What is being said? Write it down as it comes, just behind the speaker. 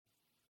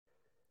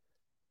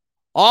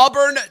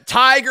Auburn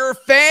Tiger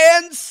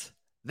fans,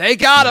 they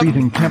got him.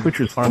 Freezing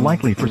temperatures are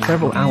likely for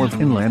several hours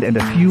inland and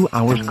a few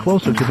hours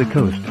closer to the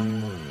coast.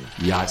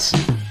 Yahtzee.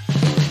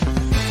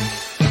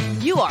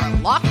 You are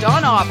Locked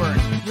On Auburn,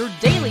 your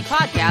daily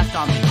podcast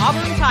on the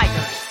Auburn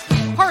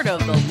Tigers. Part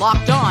of the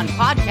Locked On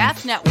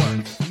Podcast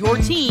Network, your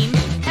team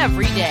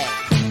every day.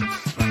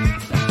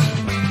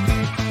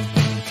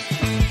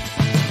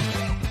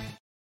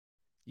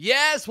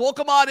 Yes,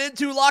 welcome on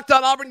into Locked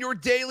On Auburn, your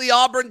daily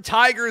Auburn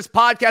Tigers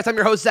podcast. I'm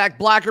your host, Zach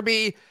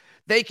Blackerby.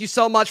 Thank you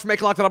so much for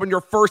making Locked On Auburn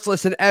your first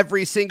listen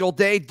every single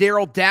day.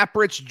 Darrell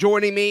Dapprich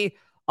joining me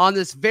on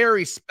this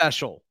very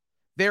special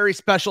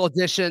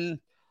edition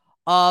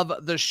of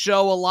the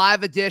show, a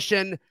live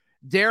edition.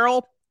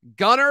 Darrell,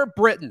 Gunnar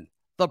Britton,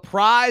 the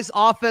prize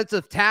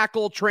offensive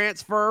tackle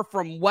transfer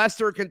from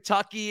Western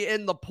Kentucky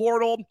in the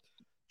portal,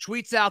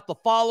 tweets out the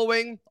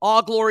following: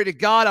 all glory to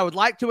God. I would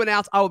like to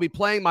announce I will be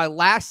playing my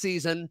last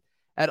season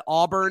at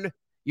Auburn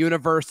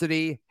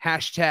University,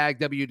 hashtag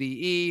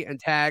WDE, and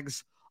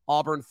tags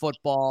Auburn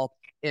football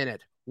in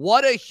it.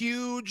 What a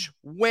huge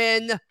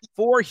win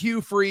for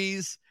Hugh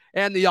Freeze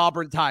and the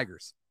Auburn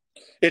Tigers.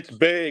 It's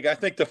big. I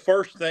think the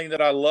first thing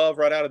that I love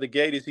right out of the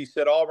gate is he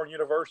said Auburn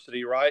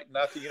University, right?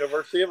 Not the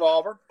University of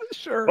Auburn.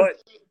 Sure.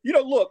 But,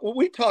 look, when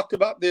we talked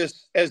about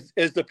this as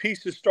the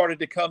pieces started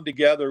to come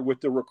together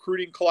with the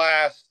recruiting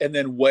class, and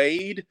then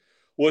Wade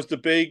was the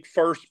big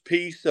first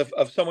piece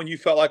of someone you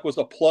felt like was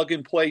a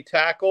plug-and-play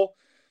tackle.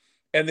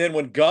 And then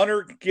when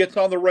Gunnar gets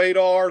on the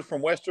radar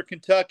from Western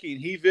Kentucky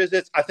and he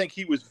visits, I think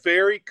he was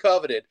very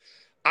coveted.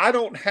 I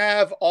don't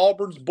have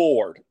Auburn's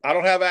board. I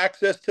don't have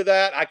access to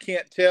that. I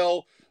can't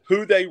tell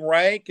who they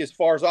rank as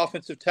far as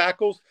offensive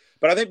tackles,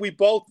 but I think we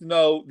both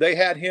know they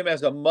had him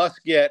as a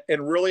must-get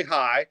and really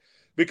high,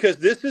 because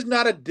this is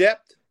not a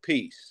depth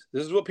piece.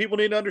 This is what people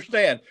need to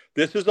understand.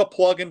 This is a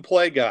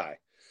plug-and-play guy.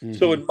 Mm-hmm.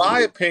 So in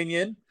my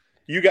opinion,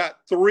 you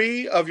got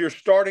three of your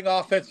starting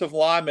offensive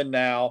linemen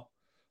now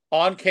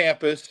on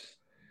campus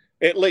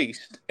at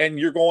least, and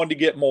you're going to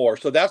get more.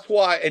 So that's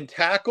why, and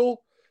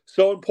tackle,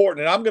 so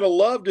important. And I'm going to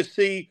love to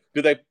see,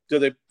 do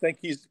they think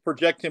he's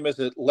project him as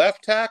a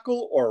left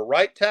tackle or a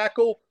right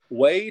tackle?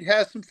 Wade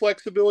has some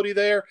flexibility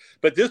there,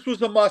 but this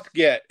was a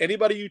must-get.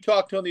 Anybody you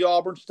talk to on the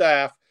Auburn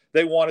staff,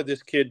 they wanted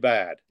this kid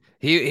bad.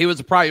 He was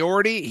a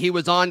priority. He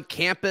was on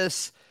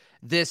campus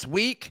this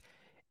week.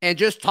 And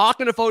just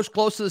talking to folks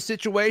close to the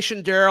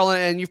situation, Darrell,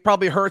 and you've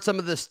probably heard some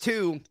of this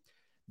too,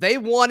 they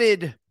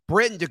wanted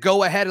Britton to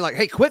go ahead and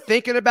hey, quit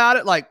thinking about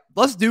it.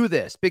 Let's do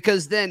this,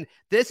 because then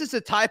this is a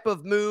type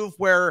of move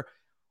where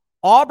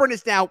Auburn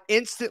is now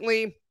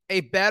instantly a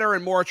better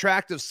and more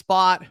attractive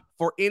spot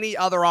for any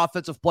other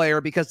offensive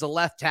player, because the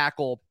left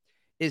tackle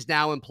is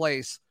now in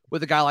place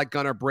with a guy like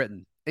Gunnar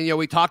Britton. And,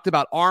 we talked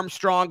about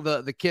Armstrong,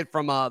 the kid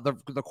from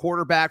the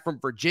quarterback from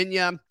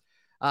Virginia.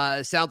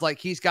 It sounds like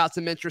he's got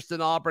some interest in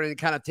Auburn and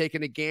kind of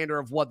taking a gander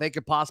of what they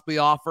could possibly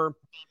offer.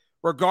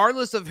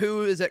 Regardless of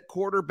who is at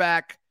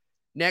quarterback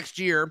next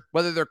year,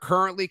 whether they're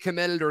currently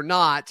committed or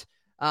not,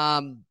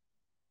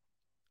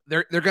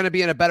 they're going to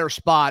be in a better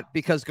spot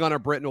because Gunnar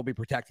Britton will be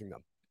protecting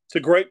them. It's a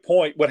great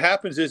point. What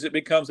happens is it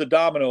becomes a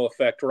domino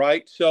effect,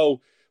 right?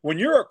 So when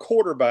you're a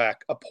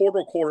quarterback, a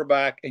portal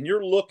quarterback, and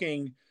you're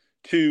looking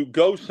to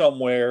go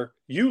somewhere,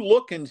 you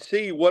look and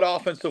see what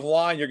offensive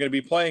line you're going to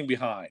be playing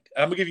behind.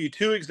 I'm going to give you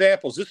two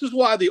examples. This is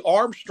why the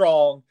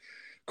Armstrong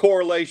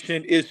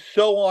correlation is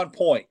so on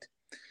point.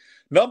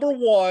 Number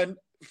one,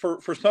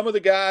 for some of the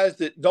guys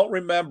that don't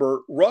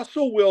remember,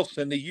 Russell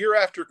Wilson, the year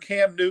after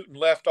Cam Newton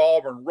left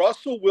Auburn,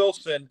 Russell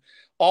Wilson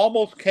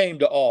almost came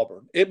to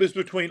Auburn. It was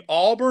between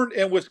Auburn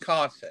and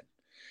Wisconsin.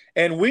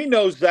 And we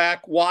know,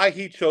 Zach, why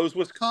he chose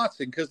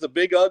Wisconsin, because the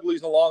big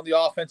uglies along the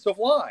offensive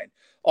line.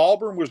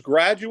 Auburn was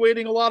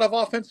graduating a lot of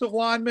offensive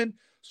linemen,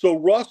 so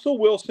Russell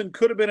Wilson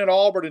could have been at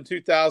Auburn in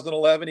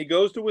 2011. He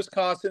goes to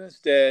Wisconsin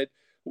instead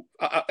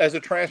as a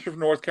transfer from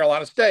North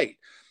Carolina State.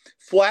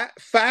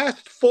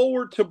 Fast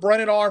forward to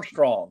Brennan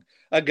Armstrong,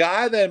 a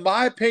guy that, in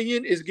my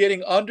opinion, is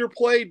getting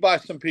underplayed by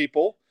some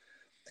people.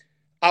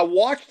 I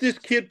watched this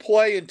kid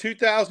play in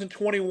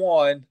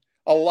 2021,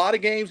 a lot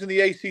of games in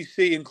the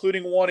ACC,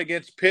 including one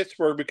against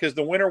Pittsburgh, because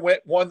the winner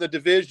won the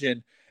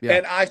division. Yeah.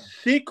 And I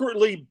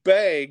secretly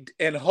begged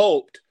and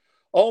hoped,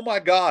 oh, my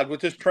God, with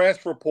this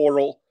transfer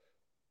portal,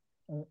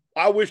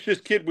 I wish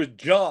this kid would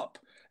jump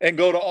and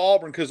go to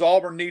Auburn, because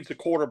Auburn needs a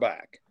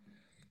quarterback.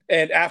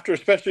 And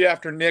especially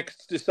after Nick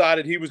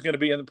decided he was going to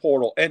be in the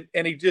portal. And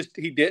he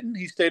didn't.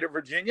 He stayed at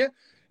Virginia.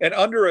 And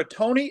under a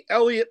Tony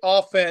Elliott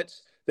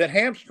offense that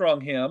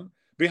hamstrung him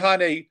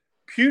behind a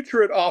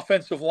putrid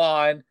offensive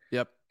line,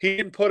 yep, he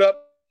didn't put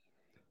up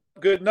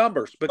good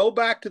numbers. But go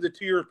back to the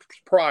 2 years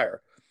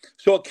prior.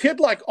 So a kid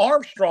like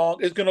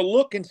Armstrong is going to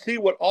look and see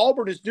what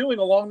Auburn is doing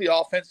along the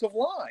offensive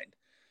line.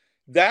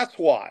 That's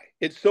why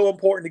it's so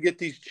important to get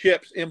these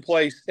chips in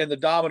place and the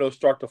dominoes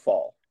start to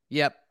fall.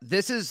 Yep.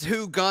 This is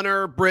who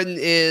Gunnar Britton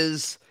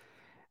is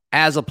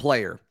as a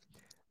player.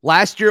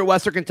 Last year at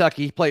Western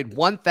Kentucky, he played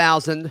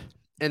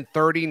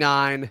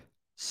 1,039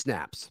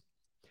 snaps.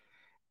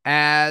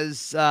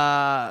 as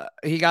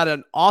he got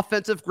an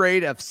offensive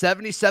grade of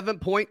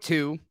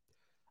 77.2,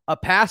 a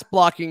pass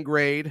blocking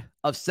grade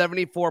of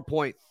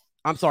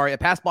a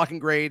pass blocking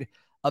grade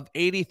of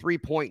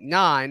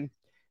 83.9,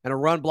 and a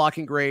run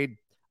blocking grade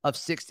of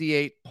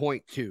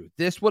 68.2.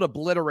 This would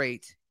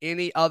obliterate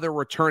any other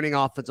returning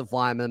offensive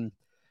lineman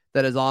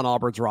that is on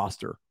Auburn's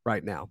roster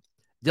right now.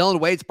 Dillon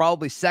Wade's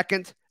probably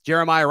second.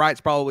 Jeremiah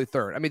Wright's probably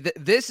third. I mean,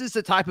 this is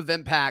the type of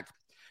impact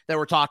that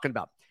we're talking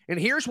about. And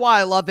here's why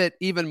I love it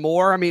even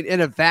more. I mean,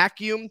 in a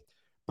vacuum,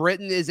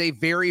 Britton is a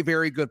very,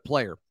 very good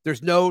player.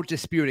 There's no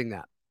disputing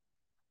that.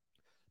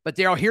 But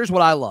Daryl, here's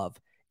what I love,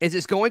 is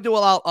it's going to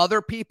allow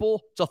other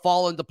people to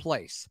fall into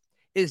place.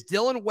 Is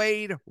Dillon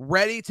Wade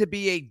ready to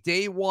be a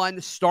day one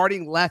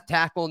starting left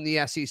tackle in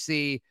the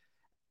SEC?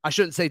 I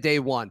shouldn't say day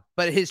one,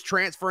 but his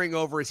transferring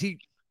over, is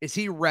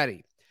he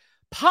ready?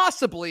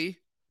 Possibly,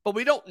 but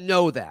we don't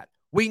know that.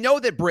 We know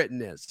that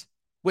Britton is,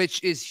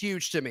 which is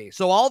huge to me.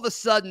 So all of a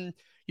sudden,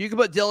 you can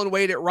put Dillon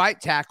Wade at right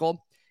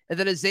tackle, and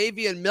then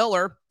Xavier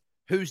Miller,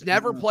 who's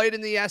never played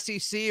in the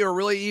SEC or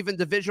really even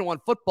Division I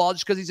football,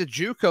 just because he's a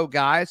JUCO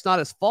guy. It's not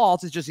his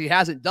fault. It's just he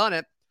hasn't done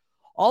it.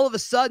 All of a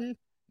sudden,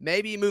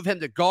 maybe you move him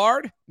to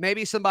guard.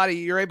 Maybe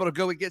you're able to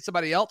go and get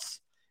somebody else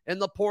in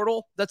the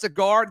portal that's a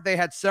guard. They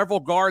had several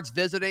guards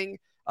visiting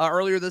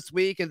earlier this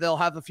week, and they'll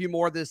have a few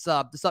more this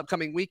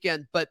upcoming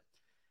weekend. But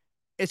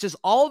it's just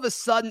all of a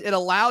sudden it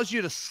allows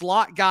you to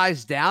slot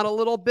guys down a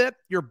little bit.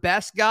 Your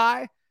best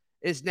guy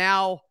is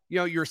now,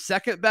 your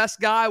second best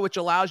guy, which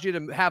allows you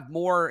to have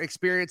more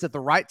experience at the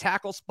right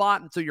tackle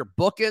spot until your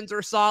bookends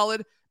are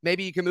solid.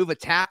 Maybe you can move a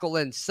tackle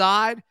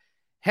inside.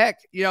 Heck,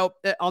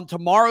 on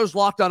tomorrow's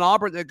Locked on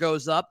Auburn that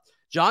goes up,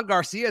 John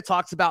Garcia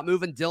talks about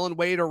moving Dillon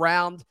Wade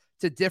around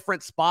to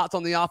different spots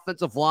on the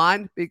offensive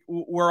line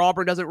where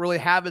Auburn doesn't really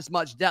have as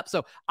much depth.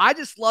 So I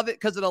just love it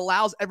because it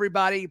allows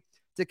everybody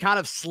to kind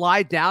of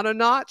slide down a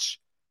notch,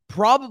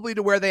 probably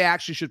to where they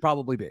actually should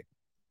probably be.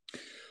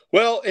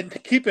 Well, and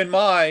keep in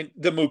mind,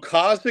 the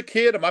Mukasa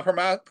kid, am I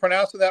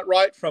pronouncing that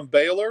right, from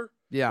Baylor?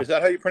 Yeah. Is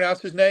that how you pronounce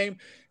his name?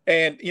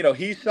 And,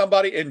 he's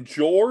somebody, and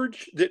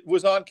George that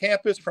was on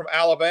campus from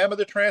Alabama,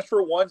 the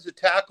transfer, one's a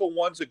tackle,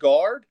 one's a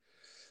guard.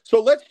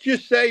 So let's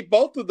just say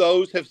both of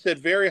those have said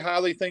very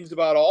highly things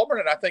about Auburn,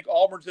 and I think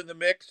Auburn's in the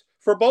mix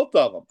for both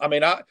of them. I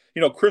mean,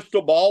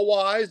 crystal ball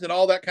wise and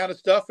all that kind of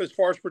stuff as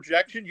far as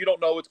projection, you don't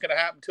know what's going to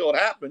happen until it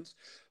happens,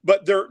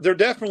 but they're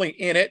definitely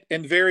in it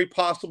and very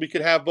possibly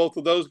could have both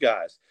of those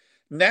guys.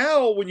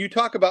 Now, when you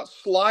talk about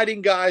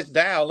sliding guys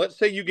down, let's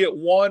say you get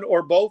one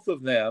or both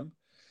of them,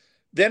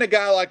 then a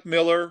guy like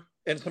Miller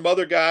and some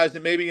other guys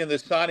that maybe in the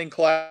signing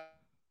class.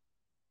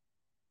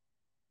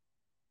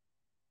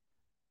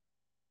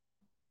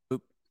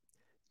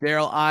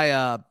 Daryl,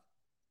 I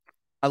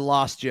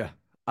lost you.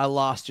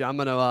 I'm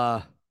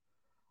gonna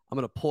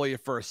pull you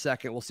for a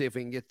second. We'll see if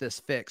we can get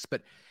this fixed.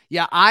 But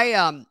yeah,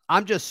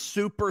 I'm just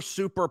super,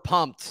 super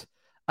pumped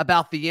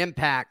about the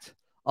impact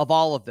of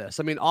all of this.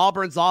 I mean,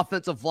 Auburn's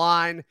offensive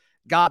line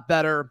got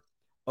better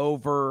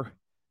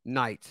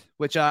overnight,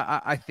 which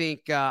I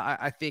think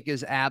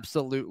is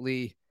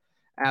absolutely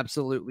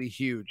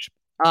huge.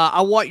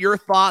 I want your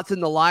thoughts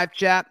in the live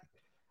chat.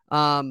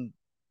 How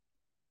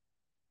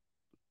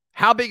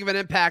big of an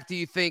impact do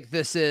you think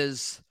this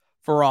is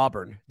for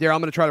Auburn? Darryl,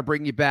 I'm going to try to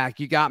bring you back.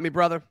 You got me,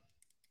 brother?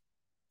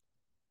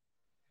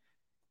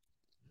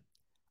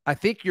 I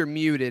think you're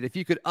muted. If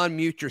you could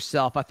unmute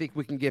yourself, I think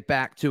we can get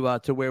back to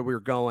where we're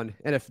going.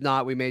 And if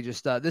not, we may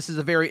just this is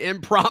a very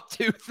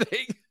impromptu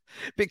thing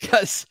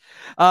because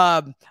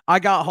I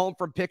got home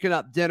from picking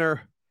up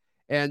dinner,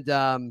 and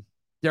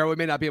Daryl, we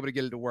may not be able to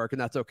get it to work,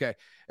 and that's okay.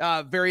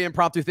 Very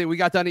impromptu thing. We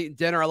got done eating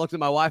dinner. I looked at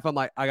my wife. I'm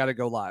like, I got to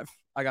go live.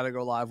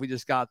 We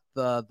just got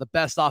the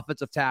best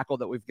offensive tackle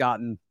that we've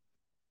gotten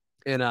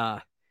in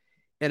a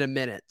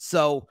minute.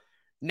 So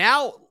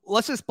now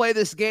let's just play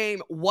this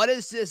game. What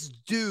does this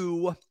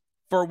do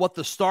for what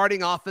the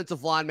starting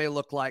offensive line may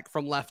look like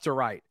from left to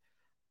right?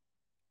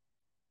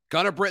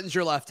 Gunnar Britton's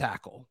your left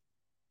tackle.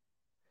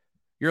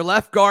 Your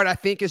left guard, I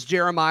think, is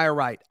Jeremiah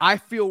Wright. I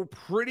feel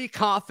pretty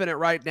confident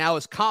right now,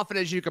 as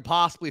confident as you could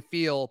possibly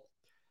feel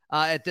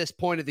at this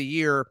point of the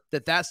year,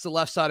 that that's the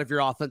left side of your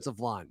offensive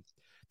line.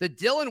 The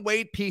Dillon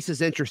Wade piece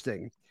is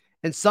interesting.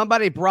 And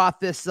somebody brought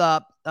this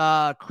up,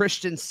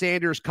 Christian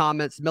Sanders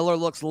comments, Miller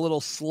looks a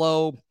little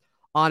slow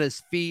on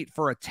his feet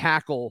for a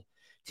tackle,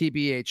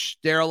 TBH.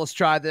 Daryl, let's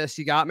try this.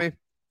 You got me?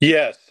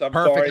 Yes. I'm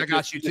perfect. Sorry. I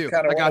got you too.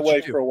 I got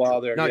you too. For a while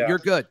there. No, yeah. You're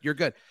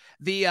good.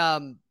 The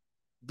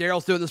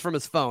Daryl's doing this from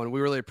his phone. We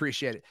really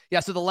appreciate it. Yeah,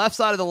 so the left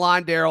side of the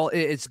line, Daryl,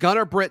 it's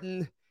Gunnar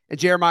Britton and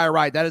Jeremiah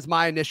Wright. That is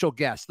my initial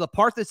guess. The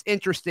part that's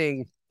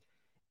interesting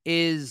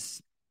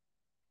is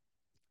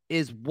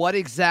what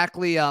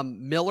exactly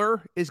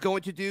Miller is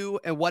going to do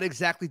and what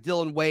exactly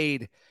Dillon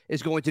Wade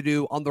is going to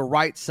do on the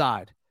right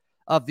side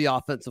of the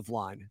offensive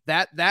line.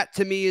 That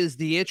to me is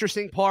the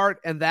interesting part,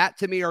 and that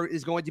to me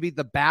is going to be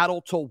the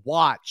battle to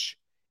watch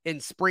in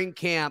spring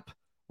camp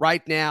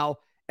right now.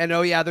 And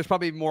oh yeah, there's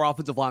probably more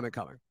offensive linemen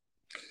coming.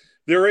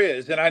 There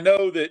is, and I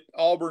know that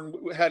Auburn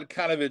had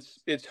kind of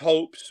its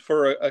hopes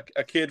for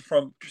a kid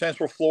from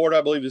Central Florida.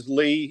 I believe is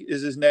Lee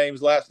is his name.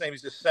 His last name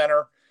is the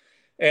center,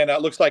 and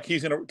it looks like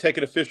he's going to take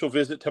an official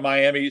visit to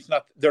Miami.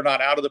 They're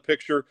not out of the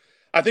picture.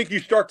 I think you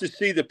start to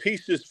see the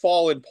pieces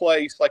fall in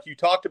place, like you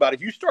talked about.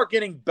 If you start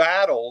getting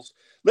battles,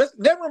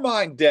 never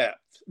mind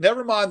depth,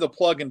 never mind the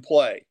plug and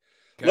play.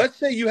 Okay. Let's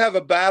say you have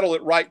a battle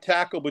at right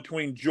tackle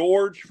between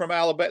George from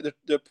Alabama,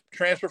 the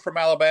transfer from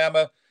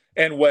Alabama,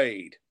 and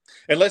Wade.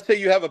 And let's say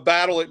you have a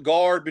battle at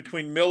guard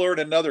between Miller and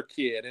another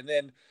kid, and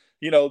then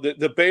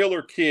the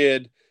Baylor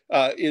kid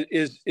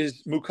is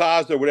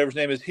Mukasa, whatever his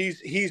name is.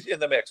 He's in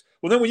the mix.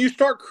 Well, then when you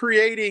start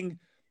creating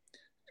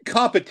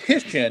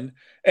competition,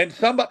 and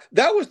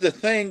that was the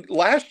thing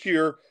last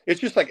year. It's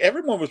just like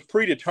everyone was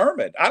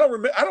predetermined. I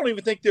don't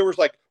even think there was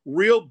like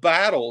real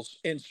battles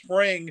in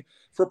spring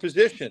for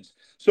positions.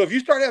 So if you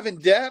start having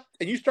depth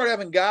and you start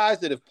having guys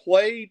that have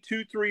played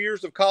 2-3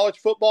 years of college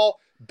football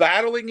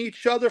battling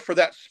each other for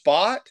that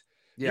spot,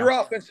 your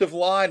offensive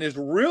line is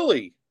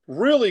really,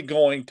 really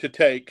going to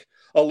take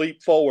a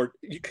leap forward,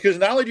 because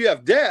not only do you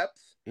have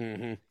depth,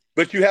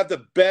 but you have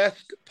the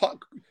best.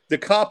 The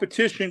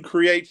competition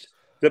creates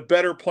the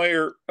better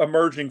player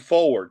emerging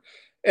forward.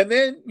 And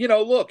then,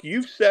 look,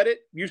 you've said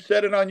it. You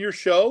said it on your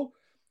show.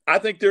 I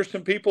think there's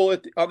some people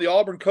on the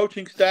Auburn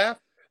coaching staff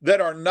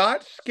that are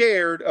not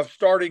scared of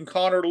starting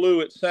Connor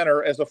Lew at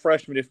center as a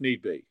freshman if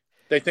need be.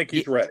 They think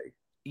he's ready.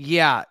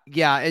 Yeah.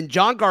 And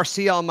John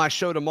Garcia on my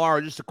show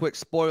tomorrow, just a quick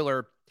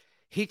spoiler,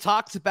 he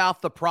talks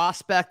about the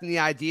prospect and the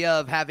idea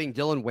of having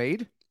Dylan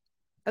Wade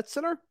at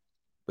center,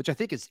 which I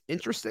think is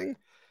interesting.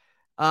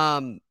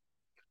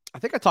 I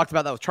think I talked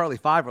about that with Charlie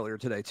 5 earlier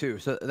today too.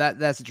 So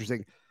that's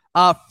interesting.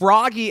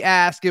 Froggy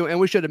asked, and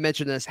we should have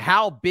mentioned this,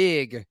 how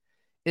big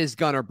is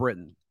Gunnar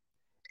Britton?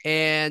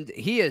 And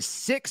he is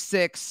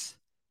 6'6",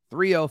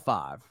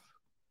 305.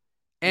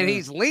 And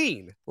he's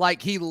lean.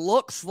 Like, he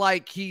looks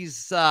like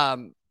he's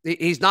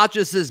not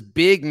just this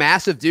big,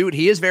 massive dude.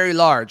 He is very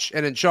large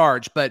and in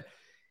charge, but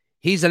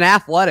he's an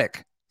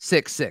athletic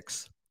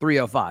 6'6",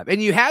 305.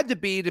 And you had to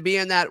be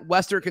in that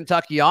Western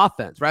Kentucky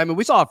offense, right? I mean,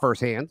 we saw it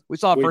firsthand.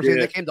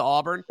 They came to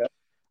Auburn.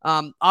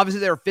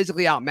 Obviously, they were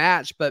physically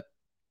outmatched, but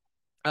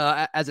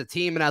as a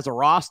team and as a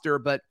roster,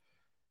 but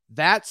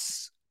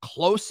that's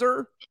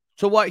closer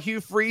to what Hugh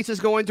Freeze is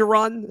going to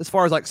run as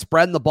far as like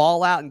spreading the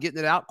ball out and getting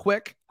it out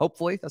quick.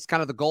 Hopefully, that's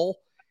kind of the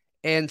goal.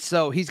 And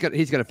so he's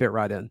gonna fit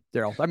right in,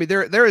 Daryl. I mean,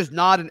 there is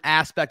not an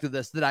aspect of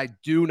this that I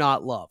do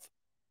not love.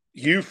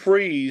 Hugh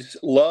Freeze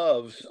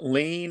loves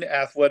lean,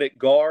 athletic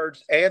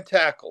guards and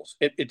tackles.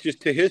 It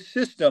just, to his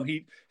system,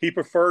 he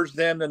prefers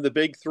them than the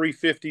big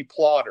 350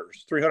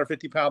 plotters,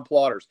 350-pound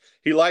plotters.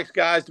 He likes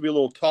guys to be a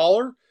little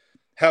taller,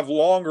 have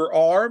longer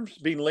arms,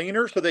 be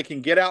leaner, so they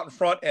can get out in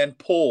front and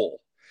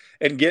pull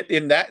and get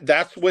in that.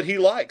 That's what he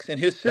likes in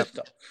his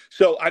system. Yep.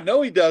 So I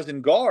know he does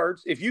in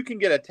guards. If you can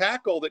get a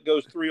tackle that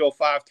goes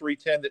 305,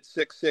 310, that's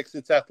 6'6",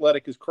 that's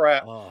athletic as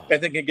crap,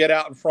 and then can get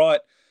out in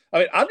front. I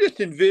mean, I'm just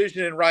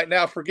envisioning right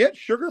now, forget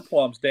Sugar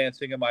Plums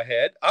dancing in my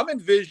head. I'm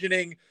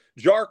envisioning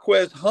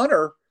Jarquez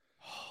Hunter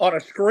on a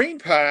screen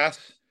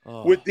pass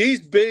with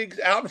these bigs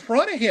out in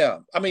front of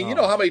him. I mean, you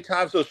know how many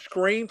times those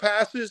screen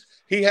passes,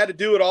 he had to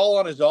do it all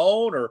on his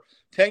own, or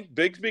Tank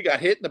Bigsby got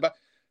hit in the back.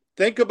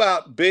 Think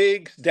about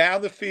bigs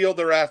down the field,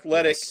 they're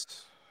athletic,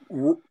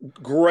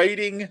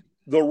 grading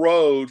the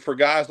road for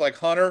guys like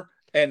Hunter.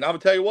 And I'm going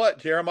to tell you what,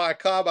 Jeremiah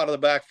Cobb out of the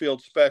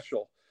backfield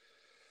special.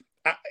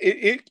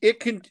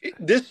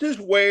 This is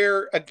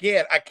where,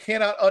 again, I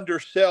cannot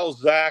undersell,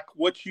 Zach,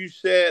 what you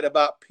said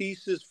about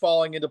pieces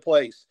falling into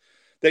place.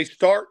 You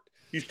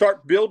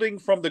start building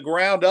from the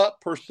ground up,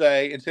 per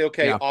se, and say,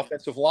 okay,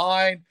 offensive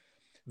line,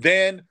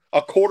 then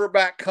a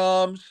quarterback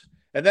comes.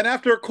 And then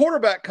after a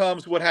quarterback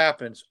comes, what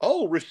happens?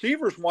 Oh,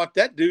 receivers want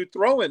that dude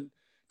throwing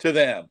to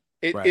them.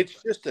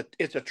 It's just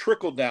a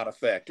trickle-down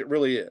effect. It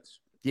really is.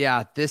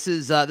 Yeah, this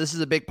is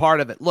a big part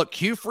of it. Look,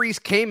 Hugh Freeze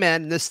came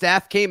in, the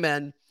staff came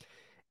in,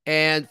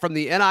 and from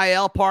the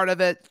NIL part of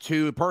it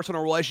to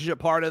personal relationship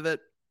part of it,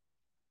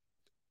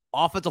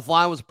 offensive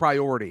line was a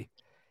priority.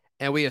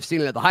 And we have seen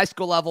it at the high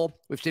school level.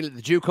 We've seen it at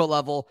the JUCO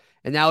level.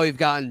 And now we've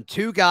gotten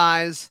two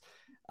guys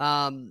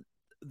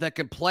that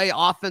can play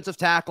offensive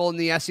tackle in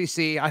the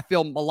SEC. I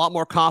feel a lot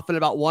more confident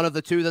about one of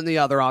the two than the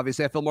other,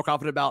 obviously. I feel more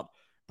confident about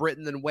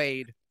Britton than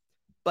Wade.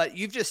 But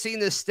you've just seen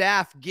this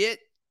staff get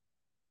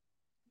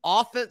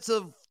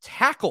offensive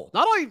tackle.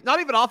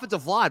 Not even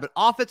offensive line, but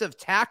offensive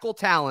tackle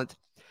talent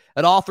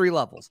at all three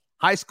levels.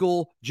 High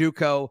school,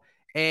 JUCO,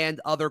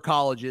 and other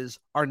colleges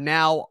are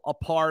now a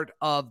part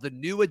of the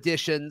new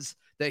additions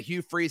that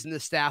Hugh Freeze and the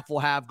staff will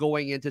have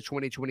going into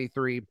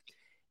 2023.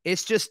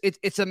 It's just,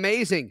 it's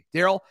amazing,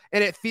 Daryl.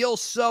 And it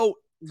feels so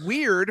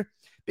weird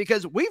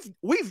because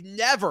we've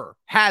never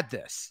had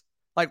this.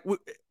 Like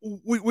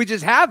we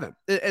just haven't,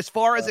 as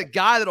far as a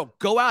guy that'll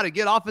go out and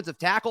get offensive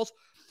tackles,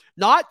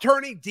 not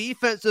turning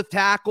defensive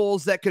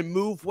tackles that can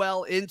move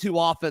well into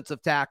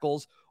offensive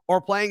tackles, or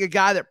playing a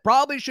guy that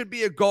probably should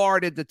be a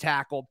guard into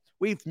tackle.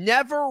 We've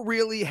never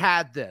really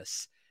had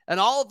this. And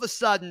all of a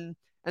sudden,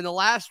 in the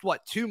last,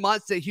 2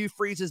 months that Hugh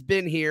Freeze has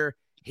been here,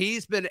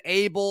 he's been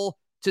able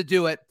to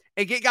do it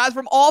and get guys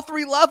from all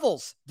three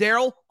levels,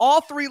 Daryl,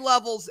 all three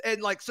levels.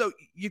 And so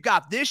you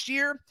got this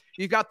year,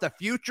 you got the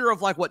future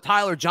of what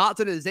Tyler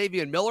Johnson and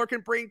Xavier Miller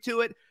can bring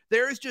to it.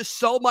 There's just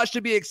so much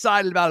to be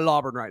excited about at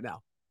Auburn right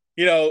now.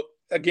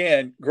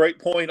 Again, great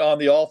point on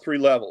the all three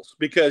levels,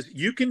 because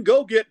you can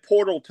go get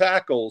portal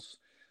tackles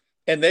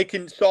and they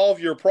can solve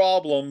your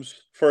problems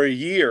for a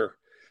year.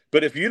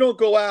 But if you don't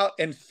go out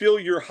and fill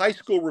your high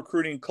school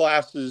recruiting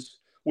classes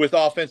with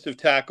offensive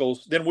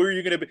tackles, then where are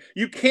you going to be?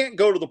 You can't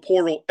go to the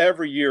portal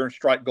every year and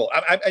strike gold.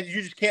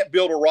 You just can't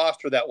build a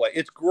roster that way.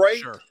 It's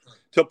great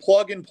to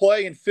plug and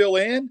play and fill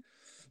in,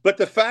 but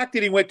the fact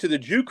that he went to the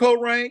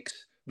JUCO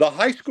ranks, the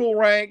high school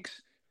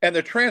ranks, and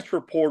the transfer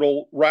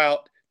portal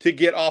route to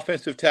get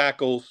offensive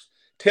tackles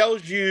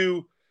tells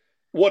you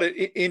what an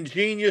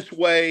ingenious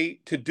way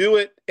to do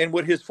it and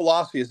what his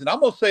philosophy is. And I'm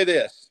going to say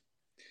this.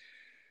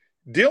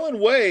 Dillon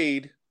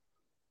Wade,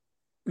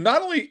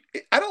 not only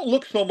 – I don't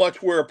look so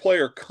much where a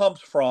player comes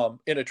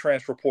from in a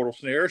transfer portal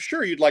scenario.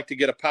 Sure, you'd like to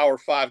get a Power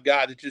 5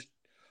 guy that just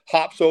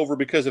hops over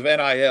because of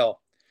NIL.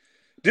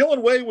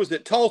 Dillon Wade was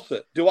at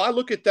Tulsa. Do I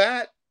look at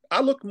that? I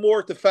look more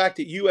at the fact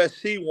that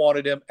USC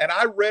wanted him, and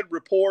I read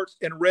reports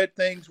and read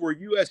things where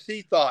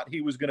USC thought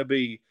he was going to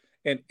be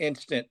an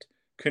instant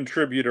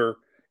contributor,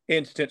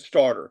 instant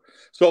starter.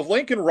 So if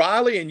Lincoln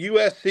Riley and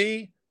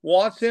USC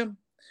wants him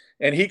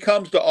and he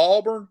comes to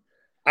Auburn,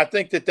 I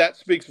think that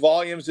speaks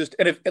volumes.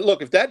 And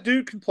if that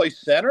dude can play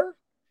center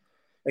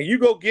and you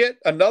go get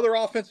another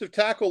offensive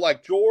tackle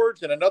like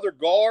George and another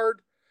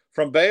guard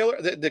from Baylor,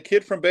 the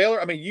kid from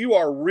Baylor, you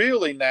are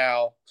really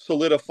now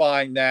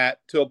solidifying that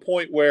to a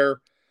point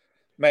where,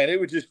 man, it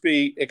would just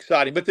be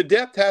exciting. But the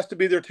depth has to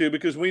be there too,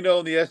 because we know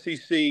in the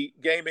SEC,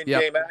 game in,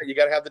 game out, you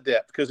got to have the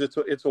depth because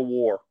it's a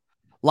war.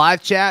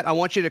 Live chat, I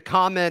want you to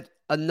comment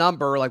a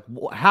number,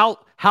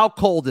 how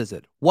cold is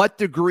it? What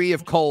degree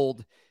of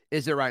cold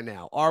is it right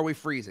now? Are we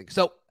freezing?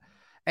 So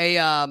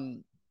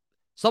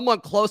someone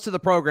close to the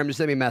program just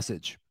sent me a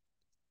message,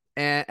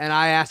 and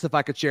I asked if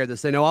I could share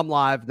this. They know I'm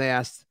live.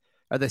 They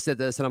said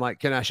this, and I'm like,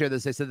 can I share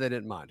this? They said they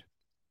didn't mind.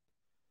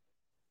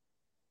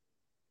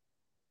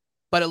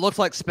 But it looks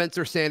like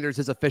Spencer Sanders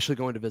is officially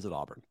going to visit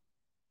Auburn.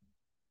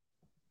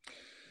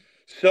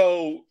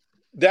 So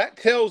that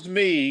tells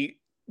me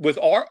for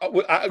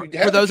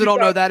those who don't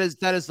know, that is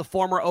the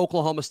former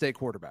Oklahoma State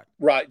quarterback.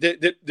 Right.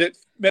 That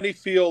many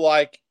feel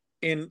like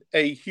in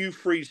a Hugh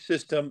Freeze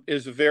system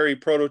is a very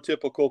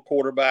prototypical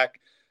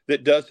quarterback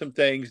that does some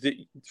things that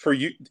for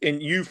you in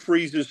Hugh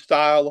Freeze's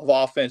style of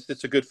offense,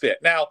 that's a good fit.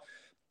 Now,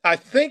 I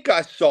think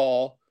I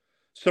saw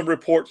some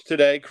reports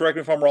today, correct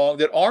me if I'm wrong,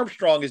 that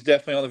Armstrong is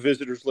definitely on the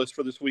visitors list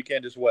for this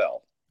weekend as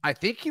well. I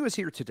think he was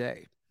here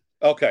today.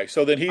 Okay,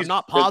 so then I'm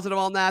not positive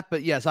on that,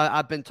 but yes,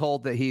 I've been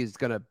told that he's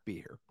going to be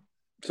here.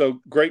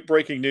 So great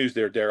breaking news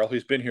there, Daryl.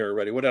 He's been here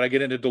already. What, did I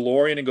get into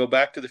DeLorean and go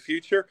back to the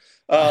future?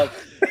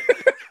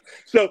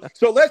 So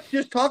let's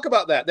just talk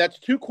about that. That's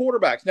two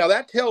quarterbacks. Now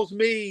that tells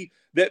me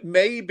that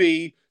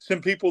maybe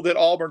some people that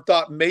Auburn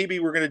thought maybe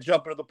we're going to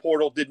jump into the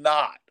portal did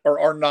not or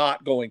are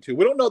not going to.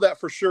 We don't know that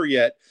for sure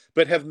yet,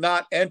 but have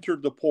not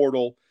entered the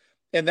portal,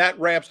 and that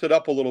ramps it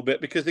up a little bit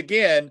because,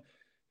 again,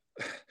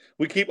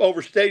 we keep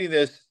overstating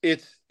this.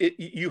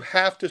 You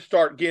have to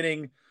start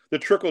getting the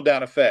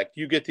trickle-down effect.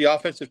 You get the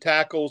offensive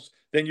tackles,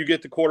 then you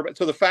get the quarterback.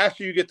 So the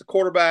faster you get the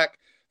quarterback,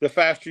 the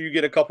faster you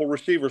get a couple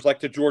receivers,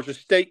 like the Georgia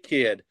State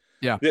kid.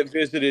 Yeah, that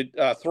visited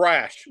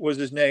Thrash was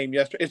his name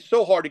yesterday. It's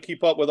so hard to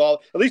keep up with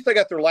all. At least I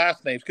got their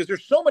last names because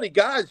there's so many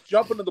guys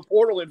jumping to the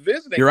portal and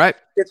visiting. You're right.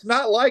 It's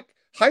not like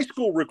high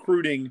school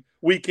recruiting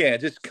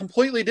weekends. It's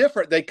completely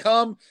different. They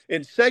come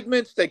in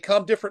segments. They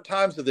come different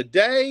times of the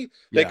day.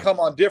 They come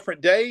on different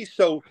days.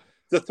 So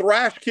the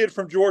Thrash kid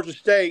from Georgia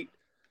State,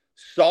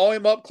 saw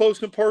him up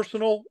close and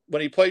personal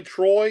when he played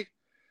Troy.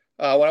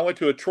 When I went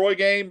to a Troy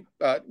game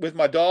with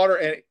my daughter,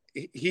 and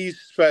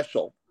he's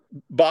special.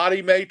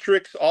 Body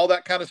matrix, all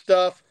that kind of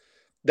stuff.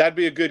 That'd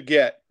be a good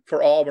get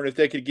for Auburn if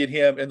they could get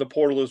him in the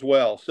portal as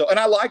well. So, and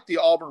I like the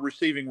Auburn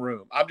receiving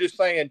room. I'm just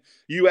saying,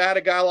 you add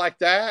a guy like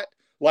that,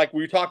 like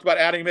we talked about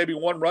adding maybe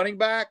one running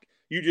back,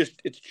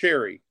 it's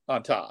cherry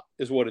on top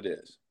is what it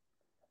is.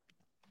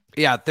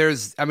 Yeah,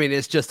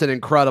 it's just an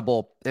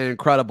incredible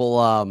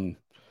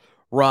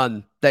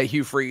run that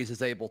Hugh Freeze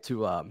is able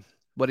to,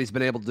 what he's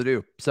been able to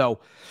do.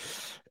 So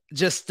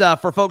just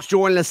for folks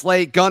joining us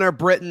late, Gunnar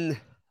Britton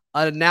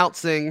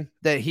announcing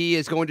that he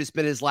is going to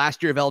spend his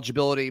last year of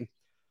eligibility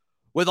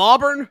with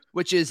Auburn,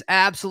 which is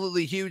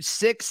absolutely huge.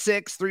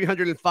 6'6",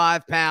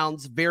 305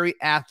 pounds, very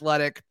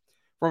athletic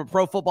from a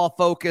Pro Football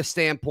Focus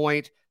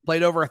standpoint.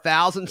 Played over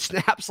 1,000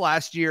 snaps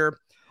last year.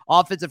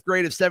 Offensive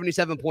grade of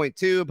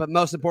 77.2, but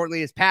most importantly,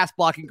 his pass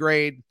blocking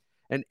grade,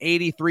 an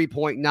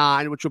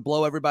 83.9, which will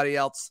blow everybody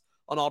else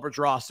on Auburn's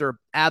roster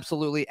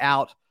absolutely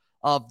out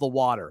of the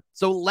water.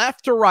 So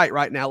left to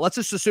right now, let's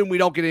just assume we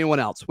don't get anyone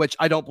else, which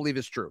I don't believe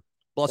is true.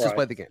 But let's just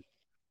play the game.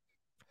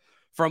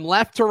 From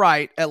left to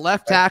right, at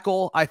left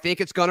tackle, I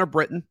think it's Gunnar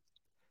Britton.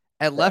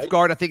 At left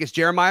guard, I think it's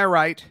Jeremiah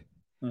Wright.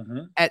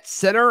 Mm-hmm. At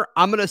center,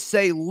 I'm going to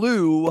say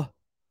Lou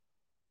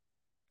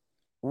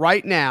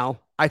right now.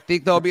 I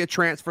think there'll be a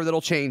transfer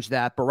that'll change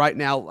that. But right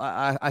now,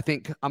 I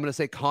think I'm going to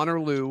say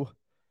Connor Lou.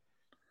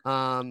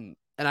 And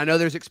I know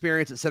there's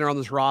experience at center on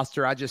this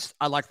roster.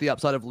 I like the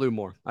upside of Lou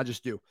more. I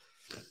just do.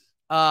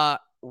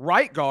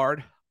 Right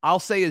guard, I'll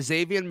say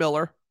Xavier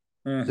Miller,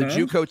 the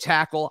JUCO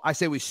tackle. I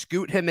say we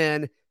scoot him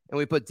in and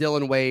we put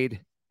Dylan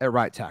Wade at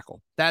right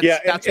tackle. That's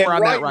where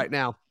I'm at right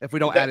now if we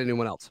don't add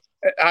anyone else.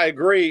 I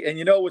agree. And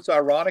you know what's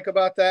ironic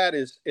about that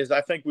is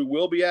I think we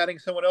will be adding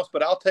someone else,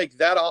 but I'll take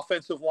that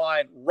offensive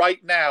line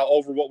right now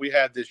over what we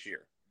had this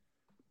year.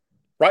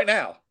 Right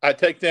now, I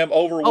take them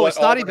over what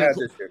Auburn had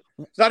this year.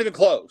 It's not even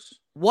close.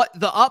 What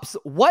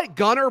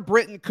Gunnar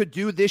Britton could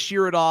do this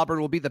year at Auburn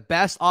will be the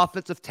best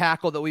offensive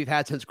tackle that we've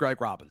had since Greg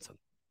Robinson.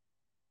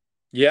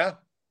 Yeah.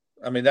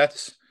 I mean,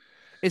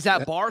 is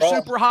that bar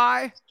super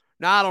high?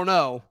 No, I don't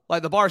know.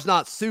 Like the bar's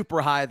not super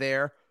high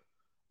there,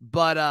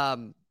 but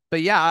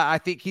yeah, I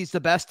think he's the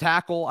best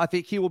tackle. I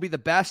think he will be the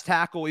best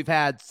tackle we've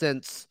had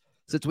since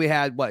we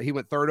had he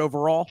went third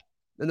overall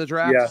in the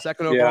draft,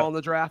 second overall in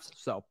the draft.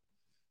 So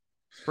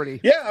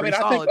pretty. Yeah. I mean,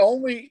 solid. I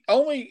think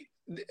only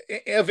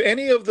of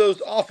any of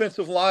those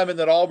offensive linemen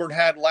that Auburn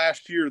had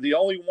last year, the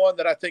only one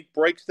that I think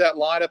breaks that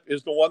lineup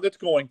is the one that's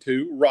going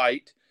to,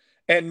 right?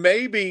 And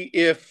maybe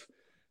if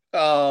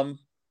there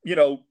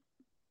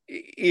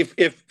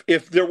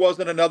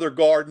wasn't another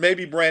guard,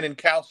 maybe Brandon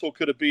Council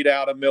could have beat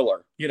out a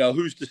Miller.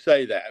 Who's to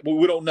say that? Well,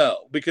 we don't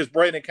know because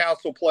Brandon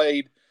Council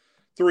played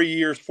 4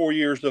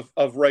 years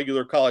of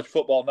regular college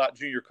football, not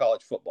junior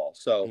college football.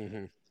 So.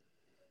 Mm-hmm.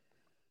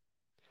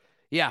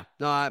 Yeah,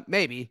 no,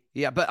 maybe.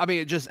 Yeah, but I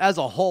mean, just as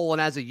a whole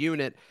and as a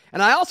unit.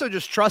 And I also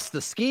just trust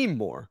the scheme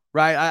more,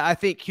 right? I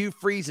think Hugh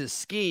Freeze's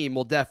scheme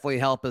will definitely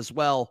help as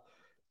well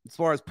as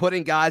far as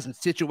putting guys in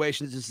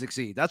situations to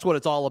succeed. That's what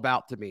it's all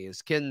about to me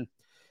is can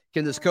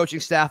this coaching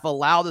staff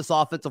allow this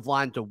offensive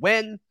line to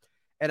win?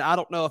 And I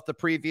don't know if the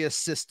previous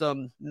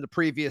system, the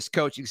previous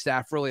coaching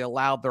staff really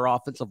allowed their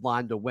offensive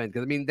line to win.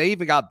 Because, I mean, they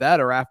even got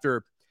better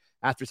after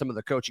some of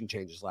the coaching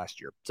changes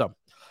last year. So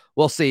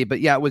we'll see.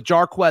 But, yeah, with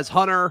Jarquez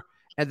Hunter –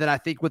 and then I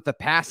think with the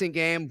passing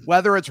game,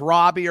 whether it's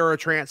Robbie or a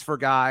transfer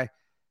guy,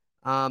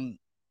 I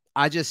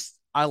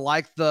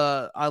like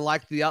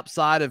the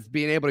upside of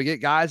being able to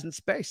get guys in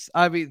space.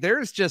 I mean,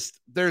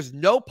 there's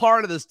no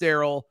part of this,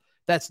 Daryl,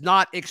 that's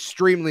not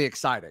extremely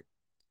exciting.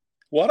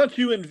 Why don't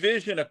you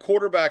envision a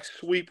quarterback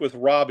sweep with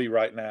Robbie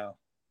right now?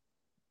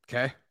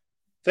 Okay.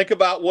 Think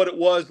about what it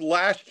was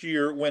last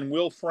year when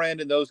Will Friend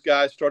and those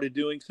guys started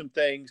doing some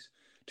things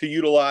to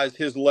utilize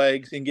his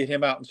legs and get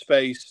him out in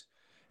space.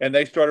 And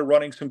they started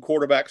running some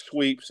quarterback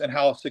sweeps and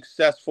how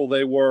successful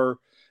they were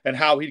and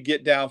how he'd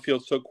get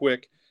downfield so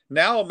quick.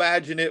 Now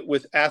imagine it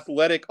with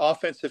athletic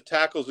offensive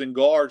tackles and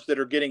guards that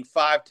are getting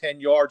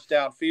 5-10 yards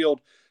downfield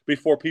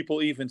before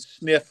people even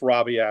sniff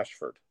Robbie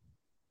Ashford.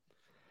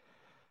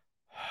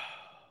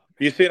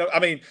 You see, I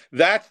mean,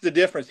 that's the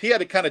difference. He had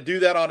to kind of do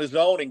that on his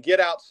own and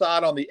get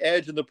outside on the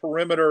edge of the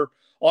perimeter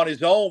on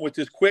his own with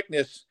his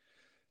quickness.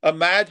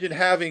 Imagine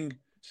having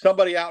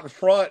somebody out in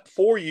front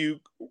for you,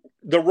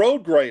 the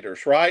road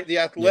graders, right? The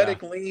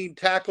athletic lean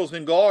tackles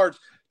and guards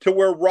to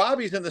where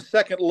Robbie's in the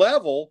second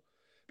level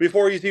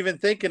before he's even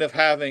thinking of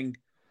having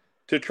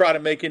to try to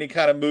make any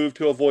kind of move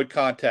to avoid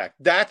contact.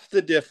 That's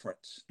the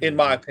difference, in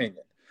my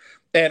opinion.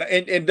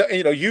 And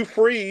Hugh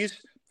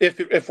Freeze,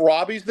 if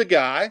Robbie's the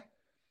guy,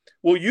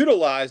 will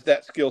utilize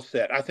that skill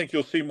set. I think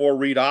you'll see more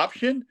read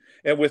option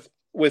and with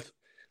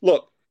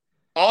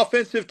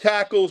offensive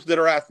tackles that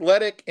are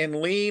athletic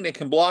and lean and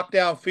can block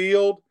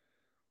downfield.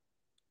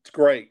 It's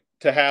great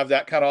to have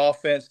that kind of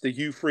offense, the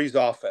Hugh Freeze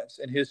offense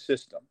and his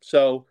system.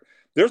 So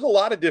there's a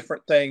lot of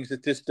different things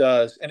that this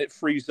does, and it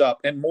frees up.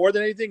 And more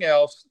than anything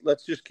else,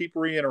 let's just keep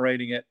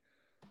reiterating it.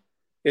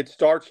 It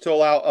starts to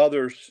allow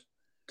others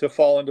to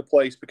fall into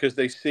place because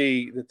they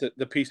see that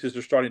the pieces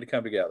are starting to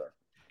come together.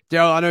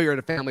 Daryl, I know you're at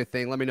a family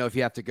thing. Let me know if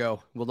you have to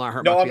go. Will not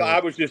hurt. No,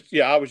 I was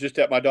just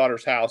at my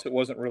daughter's house. It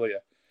wasn't really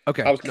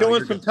okay. I was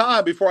killing some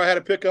time before I had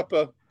to pick up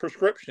a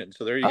prescription.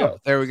 So there you go.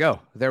 There we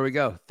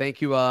go.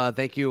 Thank you,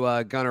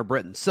 Gunnar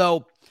Britton.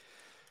 So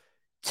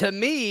to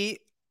me,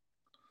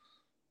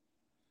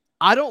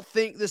 I don't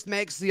think this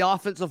makes the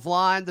offensive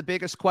line the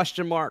biggest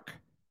question mark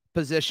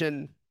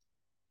position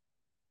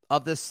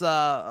of this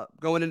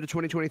going into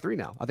 2023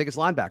 now. I think it's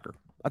linebacker.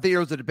 I think there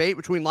was a debate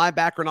between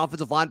linebacker and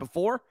offensive line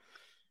before.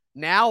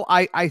 Now,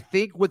 I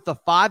think with the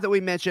 5 that we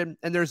mentioned,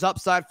 and there's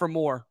upside for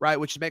more, right,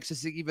 which makes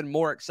this even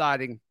more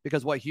exciting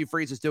because what Hugh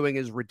Freeze is doing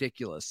is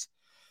ridiculous.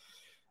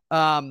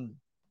 But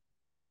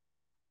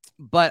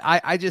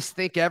I just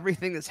think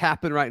everything that's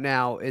happened right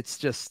now,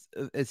 it's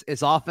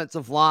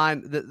offensive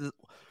line.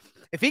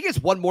 If he gets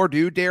one more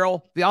dude,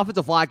 Daryl, the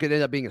offensive line could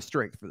end up being a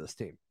strength for this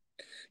team.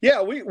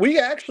 Yeah, we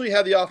actually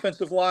had the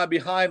offensive line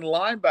behind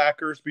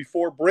linebackers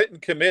before Britton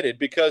committed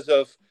because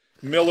of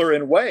Miller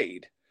and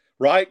Wade.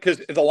 Right, because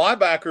the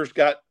linebackers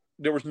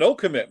there was no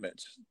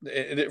commitments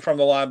from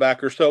the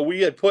linebacker. So we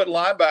had put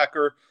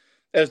linebacker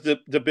as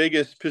the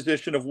biggest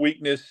position of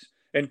weakness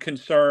and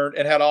concern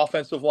and had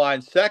offensive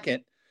line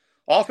second.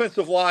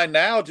 offensive line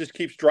now just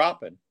keeps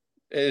dropping.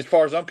 As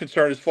far as I'm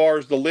concerned, as far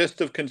as the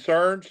list of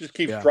concerns, just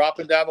keeps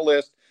dropping down the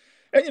list.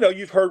 And,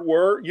 you've heard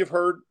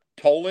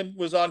Tolan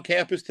was on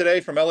campus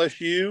today from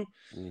LSU,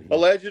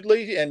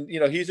 allegedly. And,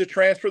 he's a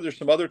transfer. There's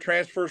some other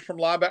transfers from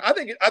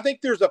linebacker. I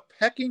think there's a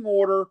pecking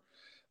order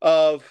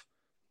of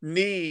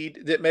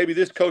need that maybe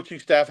this coaching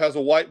staff has a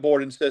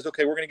whiteboard and says,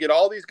 okay, we're going to get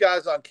all these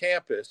guys on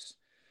campus.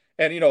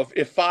 And,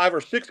 if 5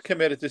 or 6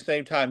 commit at the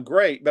same time,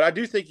 great. But I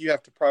do think you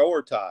have to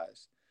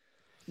prioritize.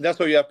 And that's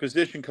why you have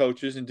position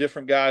coaches and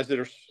different guys that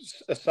are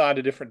assigned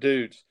to different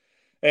dudes.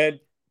 And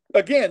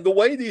again, the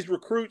way these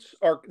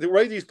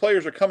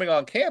players are coming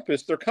on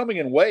campus, they're coming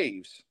in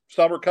waves.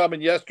 Some are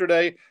coming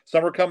yesterday,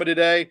 some are coming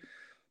today.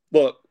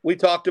 Look, we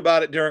talked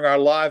about it during our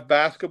live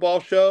basketball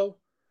show,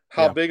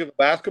 how big of a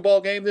basketball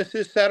game this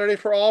is Saturday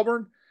for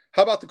Auburn.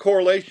 How about the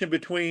correlation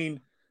between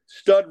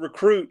stud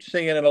recruits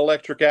seeing an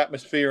electric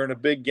atmosphere in a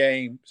big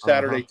game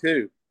Saturday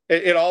too?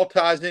 It all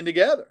ties in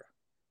together.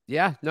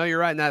 Yeah, no, you're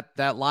right. And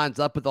that lines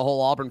up with the whole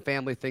Auburn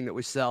family thing that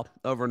we sell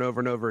over and over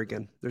and over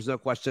again. There's no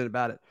question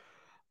about it.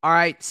 All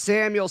right.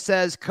 Samuel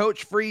says,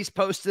 Coach Freeze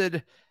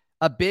posted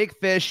a big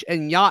fish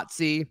and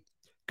Yahtzee.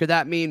 Could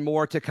that mean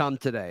more to come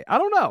today? I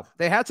don't know.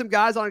 They had some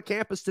guys on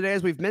campus today,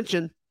 as we've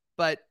mentioned,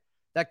 but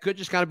that could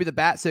just kind of be the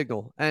bat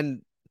signal.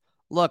 And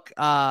look,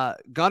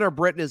 Gunnar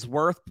Britton is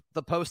worth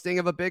the posting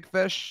of a big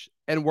fish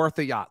and worth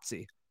a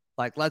Yahtzee.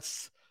 Like,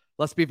 let's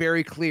be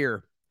very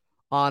clear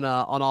on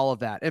all of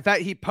that. In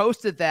fact, he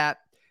posted that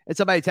and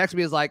somebody texted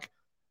me, is like,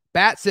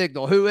 bat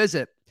signal, who is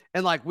it?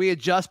 And like, we had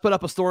just put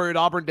up a story at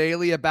Auburn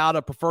Daily about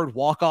a preferred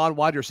walk-on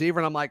wide receiver.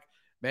 And I'm like,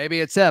 maybe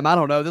it's him. I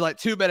don't know. Then like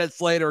 2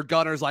 minutes later,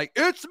 Gunner's like,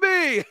 it's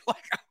me.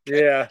 Like,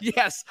 okay, yeah.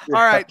 Yes.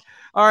 Yeah.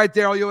 All right,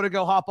 Daryl, you want to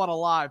go hop on a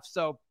live.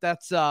 So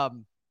that's, I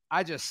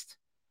just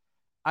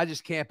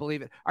can't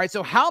believe it. All right.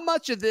 So how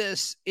much of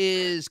this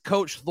is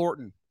Coach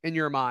Thornton in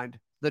your mind,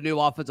 the new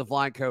offensive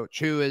line coach,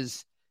 who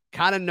is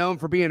kind of known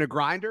for being a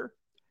grinder,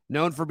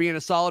 known for being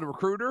a solid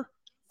recruiter,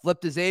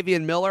 flipped to Xavier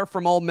Miller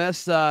from Ole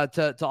Miss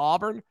to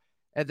Auburn.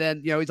 And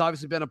then, he's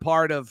obviously been a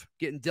part of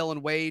getting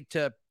Dylan Wade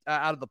to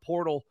out of the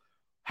portal.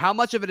 How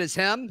much of it is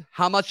him?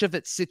 How much of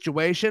it's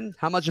situation?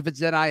 How much of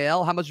it's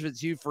NIL? How much of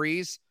it's Hugh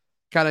Freeze?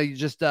 Kind of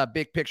just a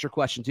big picture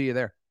question to you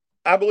there.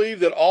 I believe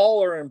that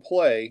all are in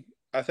play.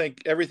 I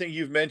think everything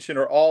you've mentioned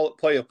are all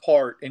play a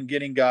part in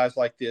getting guys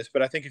like this.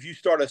 But I think if you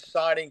start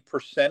assigning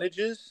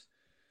percentages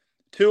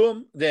to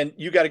them, then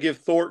you got to give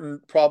Thornton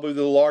probably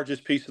the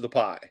largest piece of the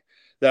pie.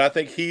 That I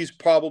think he's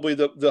probably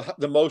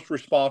the most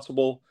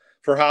responsible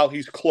for how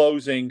he's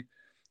closing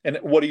and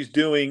what he's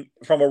doing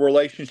from a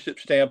relationship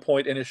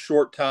standpoint in a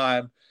short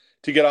time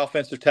to get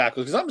offensive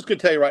tackles. Because I'm just going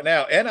to tell you right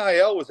now,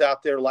 NIL was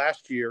out there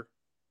last year.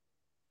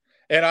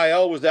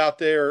 NIL was out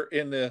there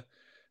in the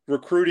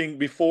recruiting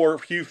before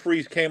Hugh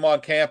Freeze came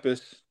on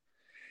campus.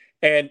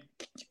 And,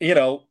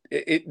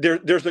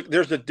 there's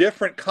a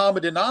different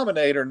common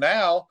denominator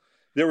now.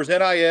 There was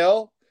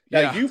NIL.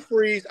 Now, Hugh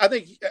Freeze, I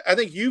think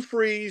Hugh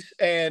Freeze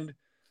and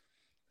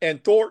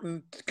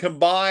Thornton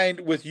combined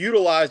with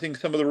utilizing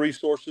some of the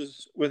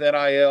resources with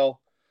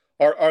NIL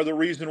are the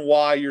reason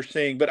why you're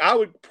seeing. But I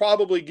would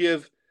probably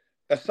give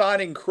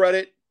assigning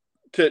credit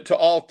to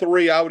all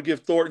three. I would give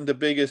Thornton the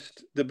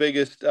biggest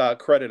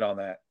credit on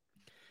that.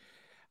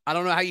 I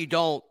don't know how you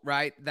don't,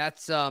 right?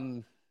 That's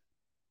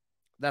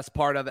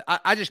part of it.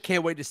 I just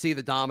can't wait to see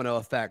the domino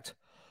effect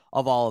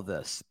of all of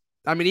this.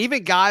 I mean,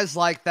 even guys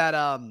like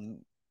that,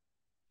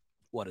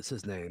 what is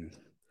his name?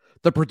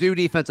 The Purdue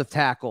defensive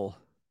tackle.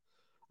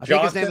 I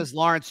think his name is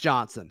Lawrence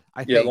Johnson.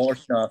 I think.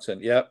 Lawrence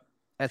Johnson. Yep.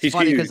 That's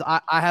funny because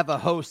I have a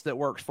host that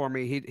works for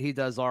me. He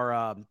does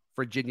our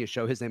Virginia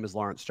show. His name is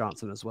Lawrence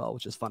Johnson as well,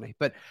 which is funny.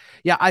 But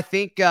yeah, I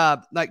think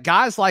like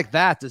guys like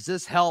that, does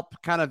this help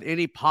kind of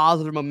any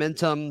positive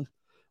momentum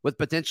with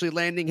potentially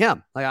landing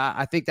him? Like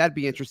I think that'd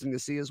be interesting to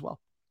see as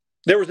well.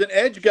 There was an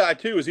edge guy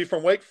too. Is he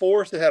from Wake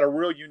Forest that had a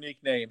real unique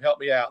name?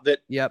 Help me out.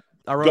 Yep.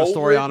 I wrote a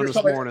story on him this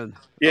morning.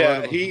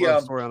 Yeah, and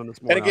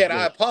again,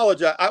 I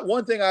apologize.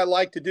 One thing I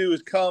like to do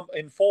is come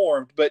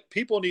informed, but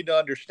people need to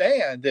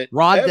understand that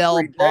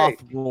Rondell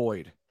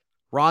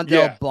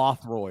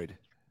Bothroyd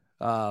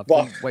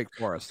from Wake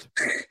Forest.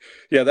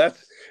 Yeah,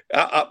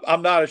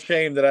 I'm not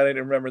ashamed that I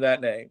didn't remember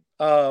that name.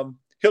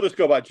 He'll just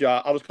go by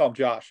Josh. I'll just call him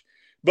Josh.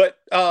 But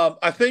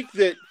I think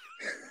that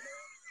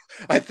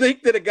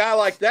a guy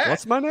like that.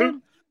 What's my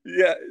name?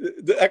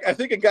 I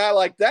think a guy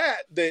like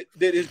that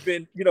has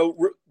been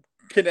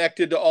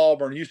connected to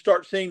Auburn. You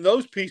start seeing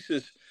those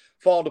pieces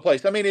fall into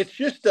place. I mean, it's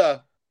just I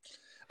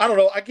don't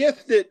know. I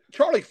guess that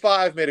Charlie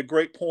Five made a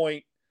great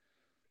point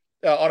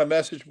on a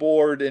message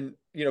board, and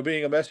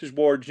being a message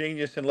board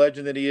genius and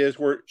legend that he is,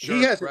 where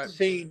he hasn't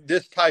seen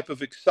this type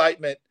of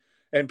excitement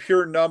and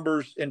pure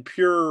numbers and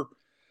pure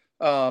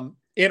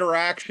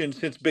interaction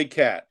since Big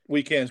Cat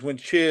weekends when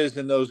Chiz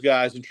and those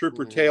guys and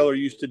Trooper Taylor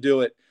used to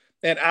do it.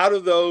 And out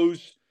of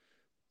those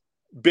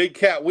Big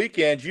Cat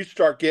weekends, you'd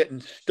start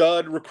getting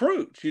stud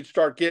recruits. You'd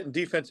start getting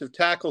defensive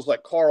tackles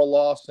like Carl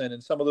Lawson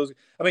and some of those.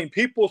 I mean,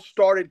 people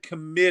started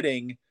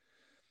committing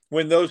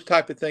when those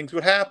type of things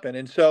would happen.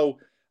 And so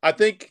I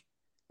think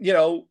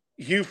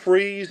Hugh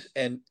Freeze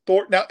and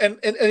Thornton. Now, and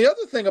the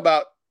other thing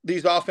about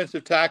these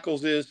offensive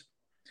tackles is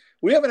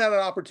we haven't had an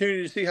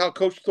opportunity to see how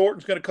Coach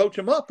Thornton's going to coach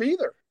them up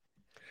either.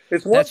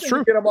 It's one thing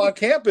to get them on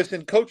campus,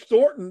 and Coach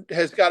Thornton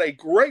has got a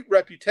great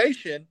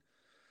reputation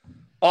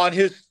on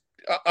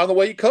the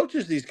way he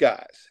coaches these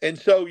guys. And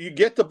so you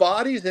get the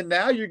bodies, and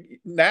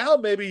now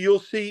maybe you'll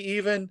see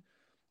even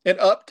an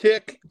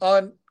uptick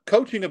on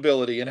coaching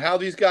ability and how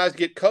these guys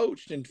get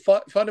coached and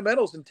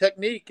fundamentals and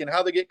technique and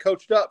how they get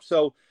coached up.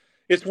 So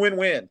it's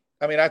win-win.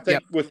 I mean, I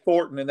think with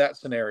Thornton in that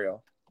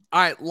scenario.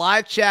 All right,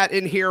 live chat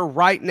in here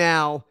right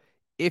now.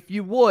 If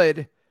you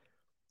would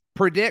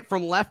predict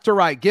from left to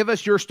right, give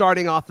us your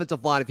starting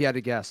offensive line if you had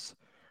to guess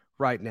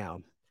right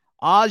now.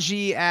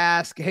 Aji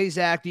asked, hey,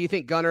 Zach, do you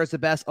think Gunner is the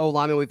best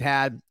O-lineman we've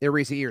had in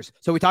recent years?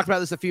 So we talked about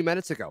this a few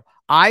minutes ago.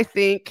 I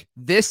think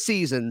this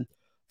season,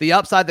 the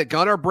upside that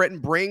Gunner Britton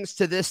brings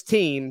to this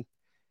team,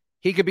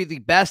 he could be the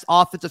best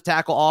offensive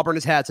tackle Auburn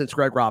has had since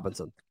Greg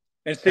Robinson.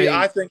 And see,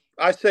 I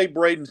say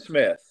Braden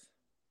Smith.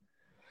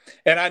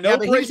 And I know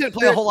he didn't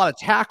play a whole lot of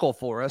tackle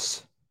for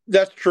us.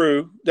 That's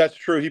true.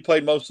 He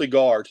played mostly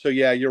guard. So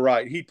yeah, you're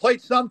right. He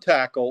played some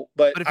tackle,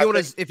 but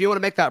if you want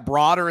to make that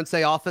broader and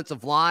say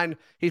offensive line,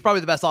 he's probably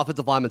the best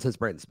offensive lineman since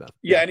Braden Smith.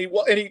 Yeah, and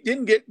he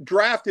didn't get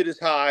drafted as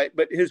high,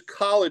 but his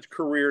college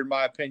career, in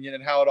my opinion,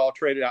 and how it all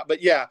traded out.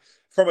 But yeah,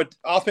 from an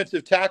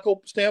offensive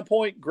tackle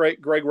standpoint,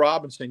 Greg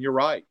Robinson. You're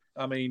right.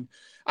 I mean,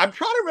 I'm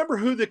trying to remember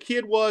who the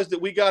kid was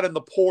that we got in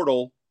the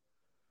portal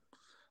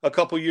a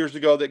couple years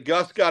ago that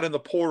Gus got in the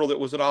portal that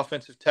was an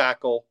offensive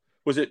tackle.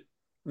 Was it?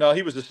 No,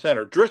 he was a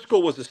center.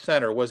 Driscoll was a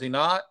center, was he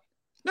not?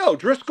 No,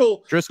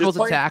 Driscoll's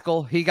a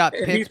tackle. He got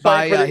picked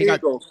by the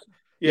Eagles.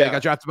 He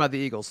got drafted by the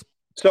Eagles.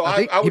 So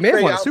I would he may have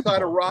say won a Super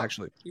outside Bowl, of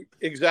actually.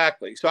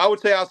 Exactly. So I would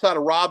say outside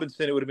of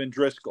Robinson, it would have been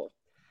Driscoll.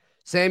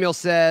 Samuel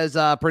says,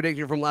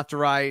 predicting from left to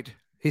right.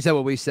 He said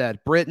what we said.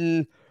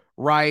 Britton,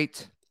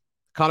 right.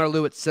 Connor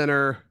Lewitt,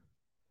 center.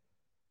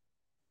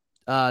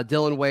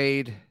 Dylan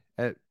Wade.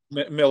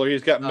 Miller.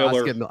 He's got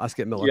Miller. I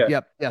skipped Miller. Yeah.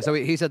 Yep. Yeah. So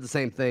he said the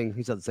same thing.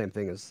 He said the same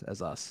thing as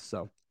us.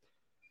 So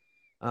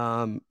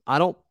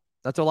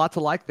that's a lot to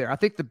like there. I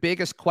think the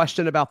biggest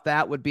question about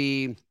that would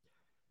be,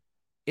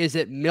 is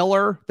it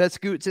Miller that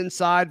scoots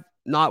inside,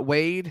 not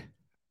Wade?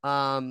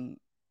 And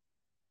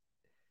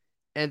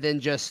then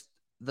just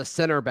the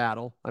center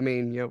battle. I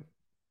mean,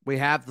 we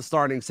have the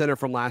starting center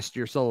from last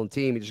year still on the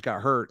team. He just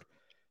got hurt,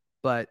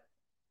 but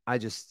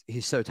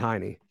he's so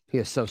tiny. He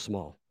is so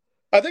small.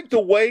 I think the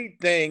Wade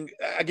thing,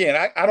 again,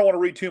 I don't want to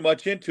read too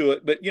much into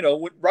it, but,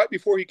 right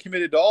before he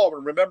committed to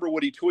Auburn, remember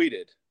what he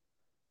tweeted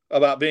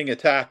about being a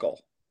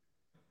tackle.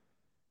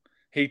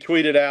 He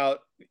tweeted out,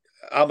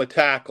 I'm a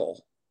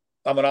tackle.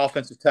 I'm an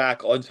offensive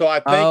tackle. And so I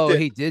think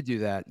he did do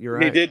that. You're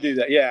right. He did do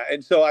that. Yeah.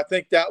 And so I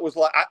think that was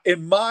like,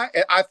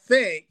 I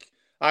think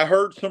I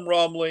heard some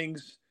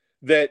rumblings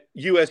that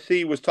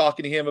USC was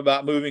talking to him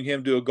about moving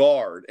him to a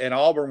guard, and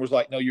Auburn was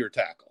like, no, you're a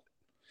tackle.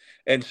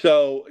 And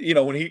so,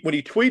 when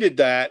he tweeted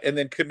that and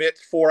then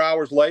commits 4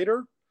 hours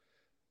later,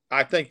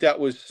 I think that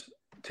was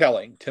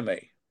telling to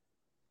me.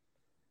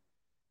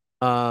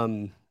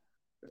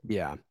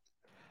 Yeah. All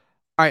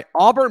right.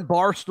 Auburn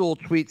Barstool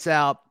tweets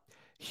out,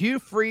 Hugh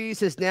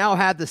Freeze has now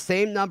had the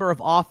same number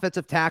of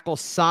offensive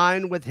tackles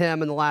signed with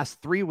him in the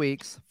last 3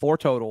 weeks, 4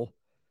 total,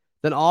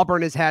 than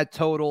Auburn has had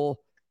total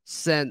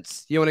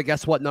since, you want to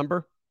guess what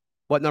number?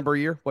 What number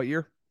year? What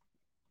year?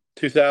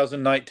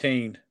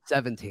 2019.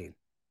 17.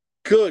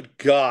 Good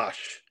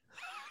gosh.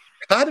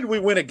 How did we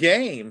win a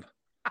game?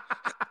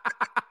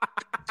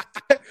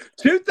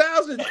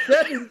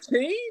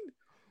 2017?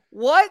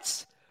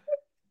 What?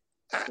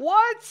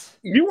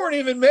 You weren't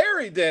even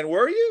married then,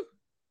 were you?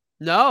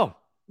 No.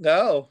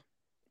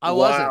 I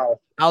wasn't.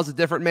 I was a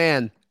different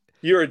man.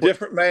 You're a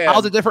different man. I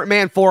was a different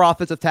man 4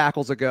 offensive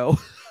tackles ago.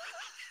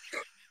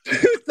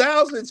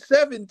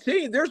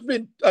 2017. There's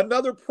been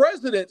another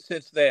president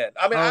since then.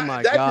 I mean,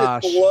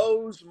 that just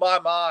blows my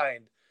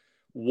mind.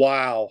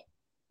 Wow.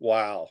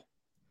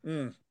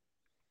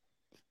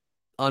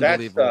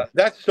 Unbelievable.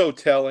 That's so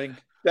telling.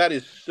 That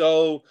is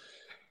so.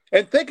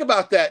 And think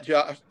about that,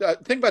 Josh.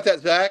 Think about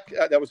that, Zach.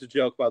 That was a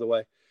joke, by the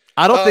way.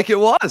 I don't think it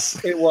was.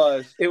 It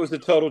was. It was a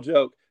total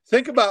joke.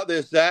 Think about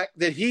this, Zach,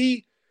 that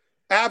he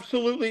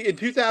absolutely, in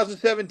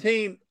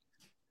 2017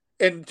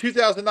 and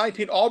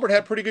 2019, Auburn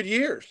had pretty good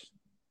years.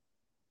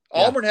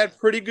 Yeah. Auburn had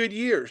pretty good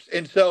years.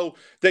 And so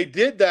they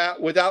did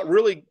that without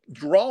really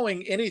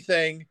drawing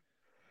anything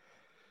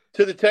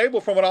to the table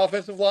from an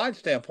offensive line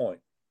standpoint.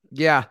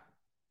 Yeah.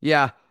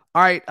 All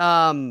right.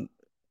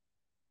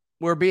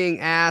 We're being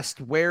asked,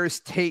 where's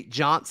Tate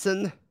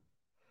Johnson?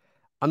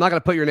 I'm not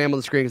going to put your name on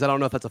the screen because I don't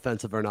know if that's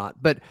offensive or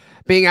not. But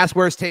being asked,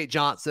 where's Tate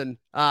Johnson?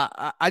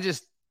 I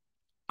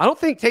don't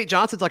think Tate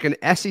Johnson's like an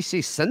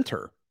SEC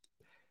center.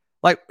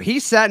 Like he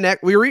sat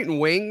next. We were eating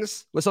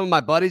wings with some of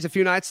my buddies a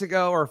few nights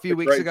ago or a few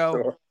weeks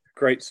ago.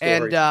 Great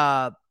story. And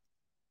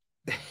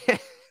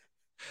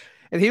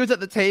and he was at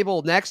the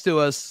table next to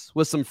us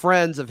with some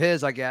friends of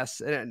his, I guess.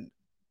 And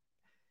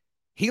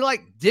he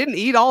didn't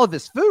eat all of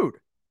his food.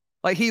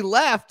 Like he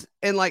left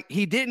and like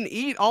he didn't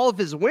eat all of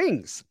his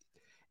wings.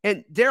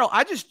 And Daryl,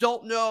 I just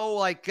don't know.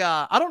 Like,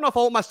 I don't know if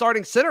I want my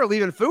starting center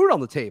leaving food on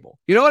the table.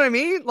 You know what I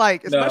mean?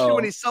 Like, especially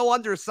when he's so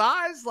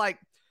undersized. Like,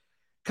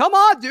 come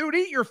on, dude,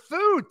 eat your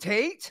food,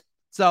 Tate.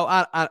 So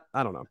I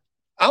don't know.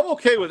 I'm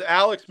okay with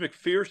Alex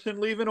McPherson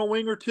leaving a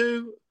wing or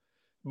two,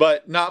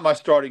 but not my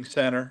starting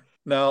center.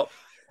 No.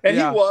 And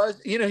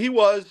he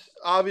was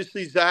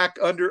obviously Zach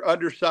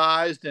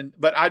undersized,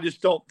 but I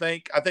just don't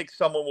think. I think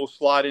someone will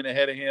slide in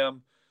ahead of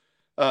him,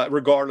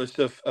 regardless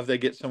if they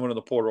get someone in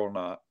the portal or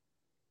not.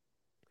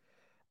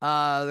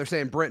 They're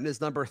saying Britton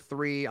is number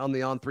 3 on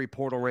the On3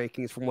 portal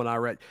rankings from what I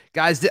read.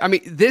 Guys, I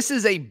mean, this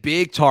is a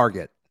big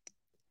target,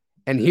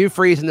 and Hugh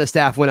Freeze and the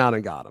staff went out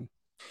and got him.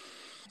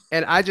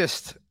 And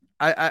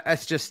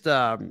it's just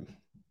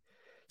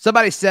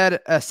somebody said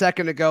a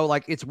second ago,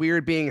 like, it's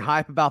weird being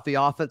hype about the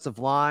offensive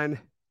line.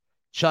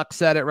 Chuck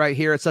said it right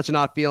here. It's such an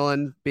odd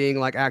feeling being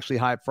like actually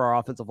hyped for our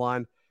offensive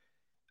line.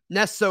 And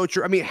that's so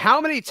true. I mean,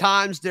 how many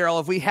times, Daryl,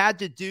 have we had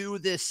to do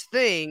this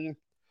thing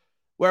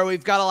where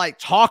we've got to like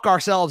talk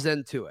ourselves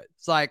into it?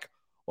 It's like,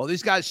 well,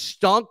 these guys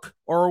stunk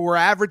or were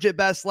average at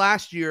best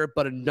last year,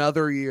 but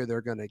another year they're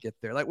going to get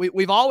there. Like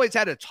we've always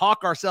had to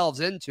talk ourselves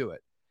into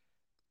it.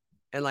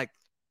 And like,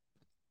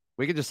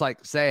 we could just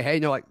like say, hey,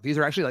 no, like these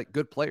are actually like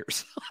good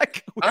players.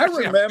 Like I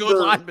remember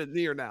good linemen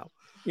here now.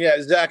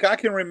 Yeah, Zach, I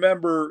can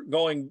remember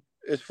going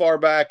as far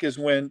back as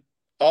when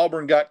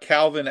Auburn got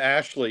Calvin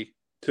Ashley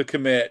to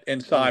commit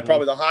and sign,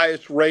 probably the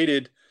highest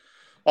rated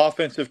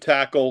offensive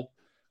tackle.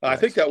 I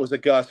think that was a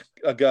Gus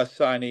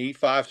signee,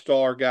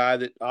 5-star guy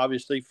that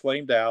obviously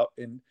flamed out.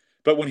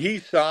 But when he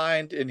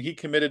signed and he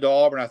committed to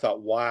Auburn, I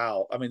thought,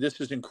 wow, I mean, this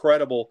is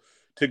incredible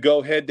to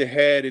go head to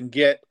head and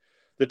get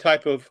the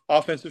type of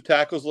offensive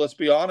tackles, let's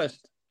be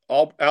honest,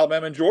 all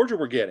Alabama and Georgia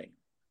were getting.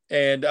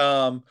 And,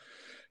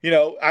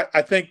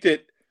 I think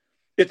that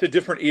it's a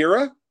different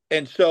era.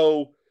 And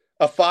so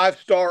a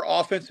 5-star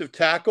offensive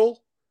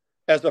tackle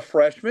as a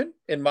freshman,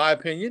 in my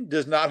opinion,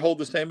 does not hold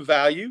the same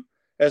value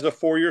as a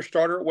 4-year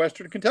starter at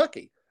Western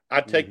Kentucky.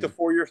 I'd take the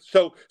 4-year.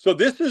 So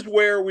this is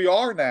where we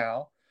are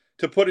now,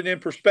 to put it in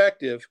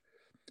perspective,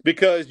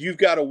 because you've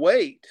got to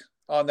wait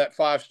on that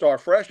 5-star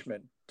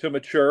freshman to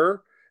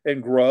mature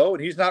and grow,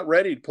 and he's not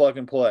ready to plug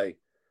and play.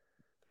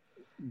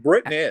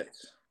 Britton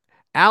is.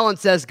 Alan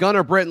says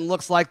Gunnar Britton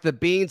looks like the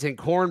beans and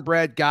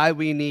cornbread guy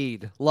we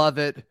need. Love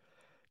it.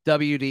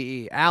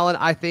 WDE. Alan,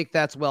 I think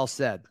that's well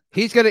said.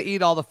 He's going to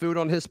eat all the food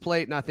on his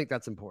plate, and I think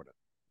that's important.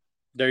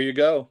 There you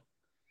go.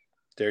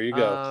 There you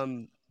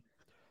go.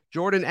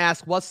 Jordan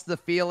asked, what's the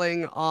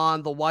feeling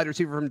on the wide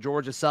receiver from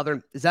Georgia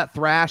Southern? Is that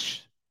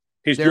Thrash?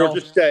 He's Darryl?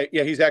 Georgia State.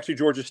 Yeah, he's actually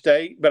Georgia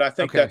State, but I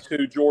think that's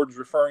who George's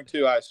referring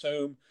to, I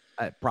assume.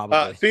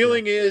 Probably.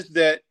 Feeling is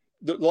that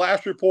the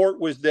last report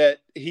was that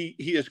he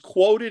is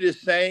quoted as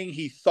saying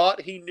he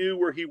thought he knew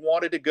where he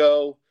wanted to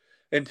go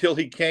until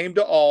he came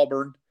to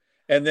Auburn,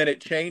 and then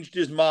it changed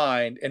his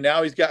mind, and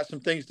now he's got some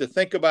things to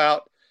think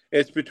about.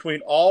 It's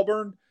between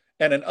Auburn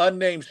and an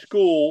unnamed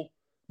school,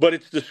 but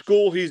it's the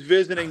school he's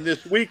visiting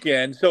this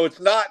weekend. So it's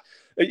not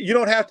 – you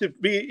don't have to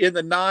be in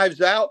the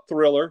Knives Out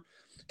thriller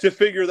to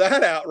figure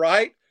that out,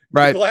 right?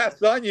 Right.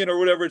 Glass Onion or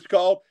whatever it's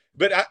called.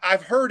 But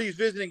I've heard he's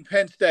visiting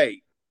Penn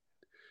State.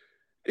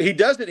 He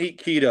doesn't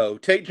eat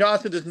keto. Tate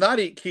Johnson does not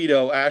eat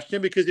keto,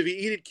 Ashton, because if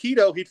he ate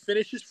keto, he'd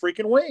finish his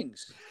freaking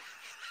wings.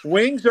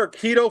 Wings are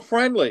keto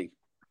friendly.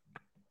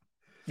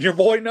 Your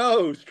boy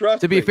knows.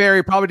 Trust me. To be fair,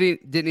 he probably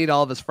didn't eat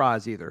all of his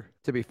fries either,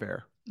 to be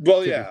fair.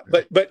 Well, yeah,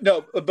 but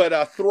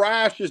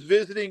Thrash is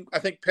visiting, I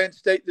think, Penn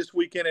State this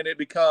weekend, and it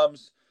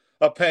becomes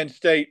a Penn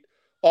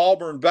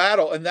State-Auburn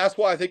battle. And that's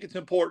why I think it's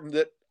important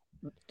that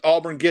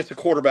Auburn gets a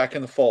quarterback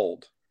in the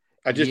fold.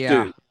 I just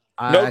do.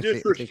 No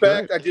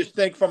disrespect. I just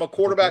think from a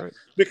quarterback,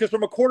 because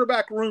from a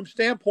quarterback room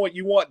standpoint,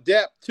 you want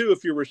depth too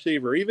if you're a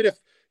receiver. Even if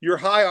you're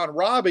high on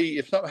Robbie,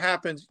 if something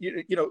happens,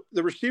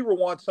 the receiver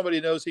wants somebody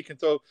who knows he can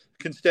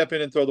step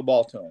in and throw the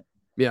ball to him.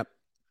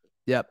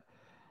 Yep.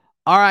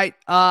 All right.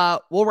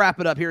 We'll wrap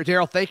it up here.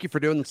 Daryl, thank you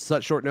for doing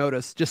such short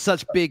notice. Just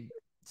such big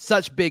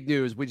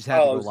news. We just had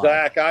to go live.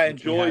 Zach, I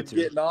enjoyed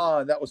getting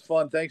on. That was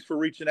fun. Thanks for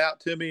reaching out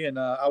to me, and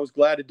I was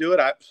glad to do it.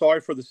 I'm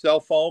sorry for the cell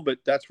phone, but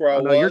that's where I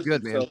was. No, you're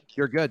good, man.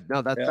 You're good.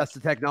 No, that's the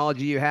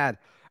technology you had.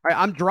 All right,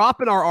 I'm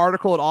dropping our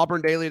article at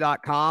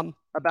auburndaily.com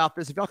about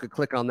this. If y'all could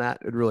click on that,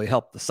 it'd really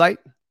help the site,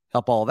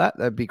 help all of that.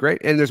 That'd be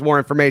great. And there's more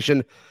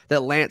information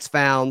that Lance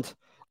found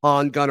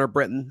on Gunnar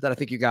Britton that I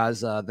think you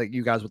guys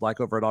would like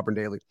over at Auburn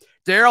Daily.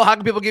 Daryl, how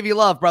can people give you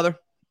love, brother?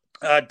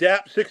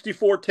 DAP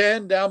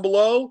 6410 down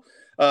below.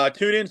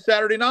 Tune in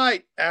Saturday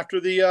night after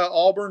the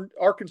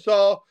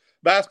Auburn-Arkansas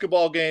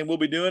basketball game. We'll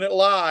be doing it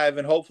live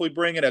and hopefully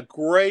bringing a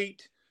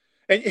great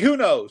 – and who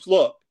knows?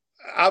 Look,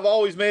 I've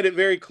always made it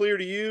very clear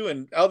to you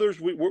and others,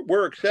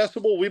 we're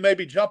accessible. We may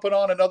be jumping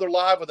on another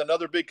live with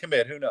another big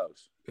commit. Who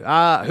knows?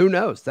 Who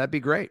knows? That'd be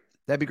great.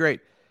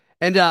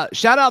 And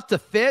shout out to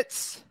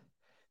Fitz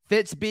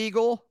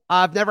Beagle.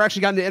 I've never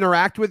actually gotten to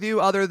interact with you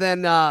other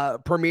than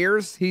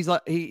premieres. He's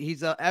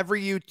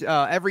every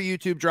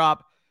YouTube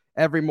drop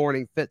every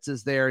morning. Fitz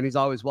is there, and he's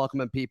always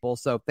welcoming people.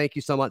 So thank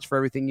you so much for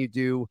everything you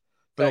do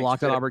for the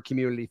Locked On Auburn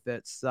community,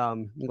 Fitz.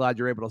 I'm glad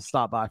you're able to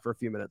stop by for a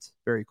few minutes.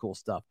 Very cool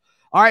stuff.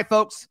 All right,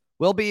 folks,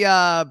 we'll be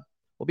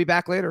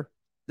back later.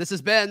 This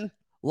has been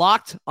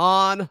Locked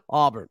On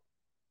Auburn.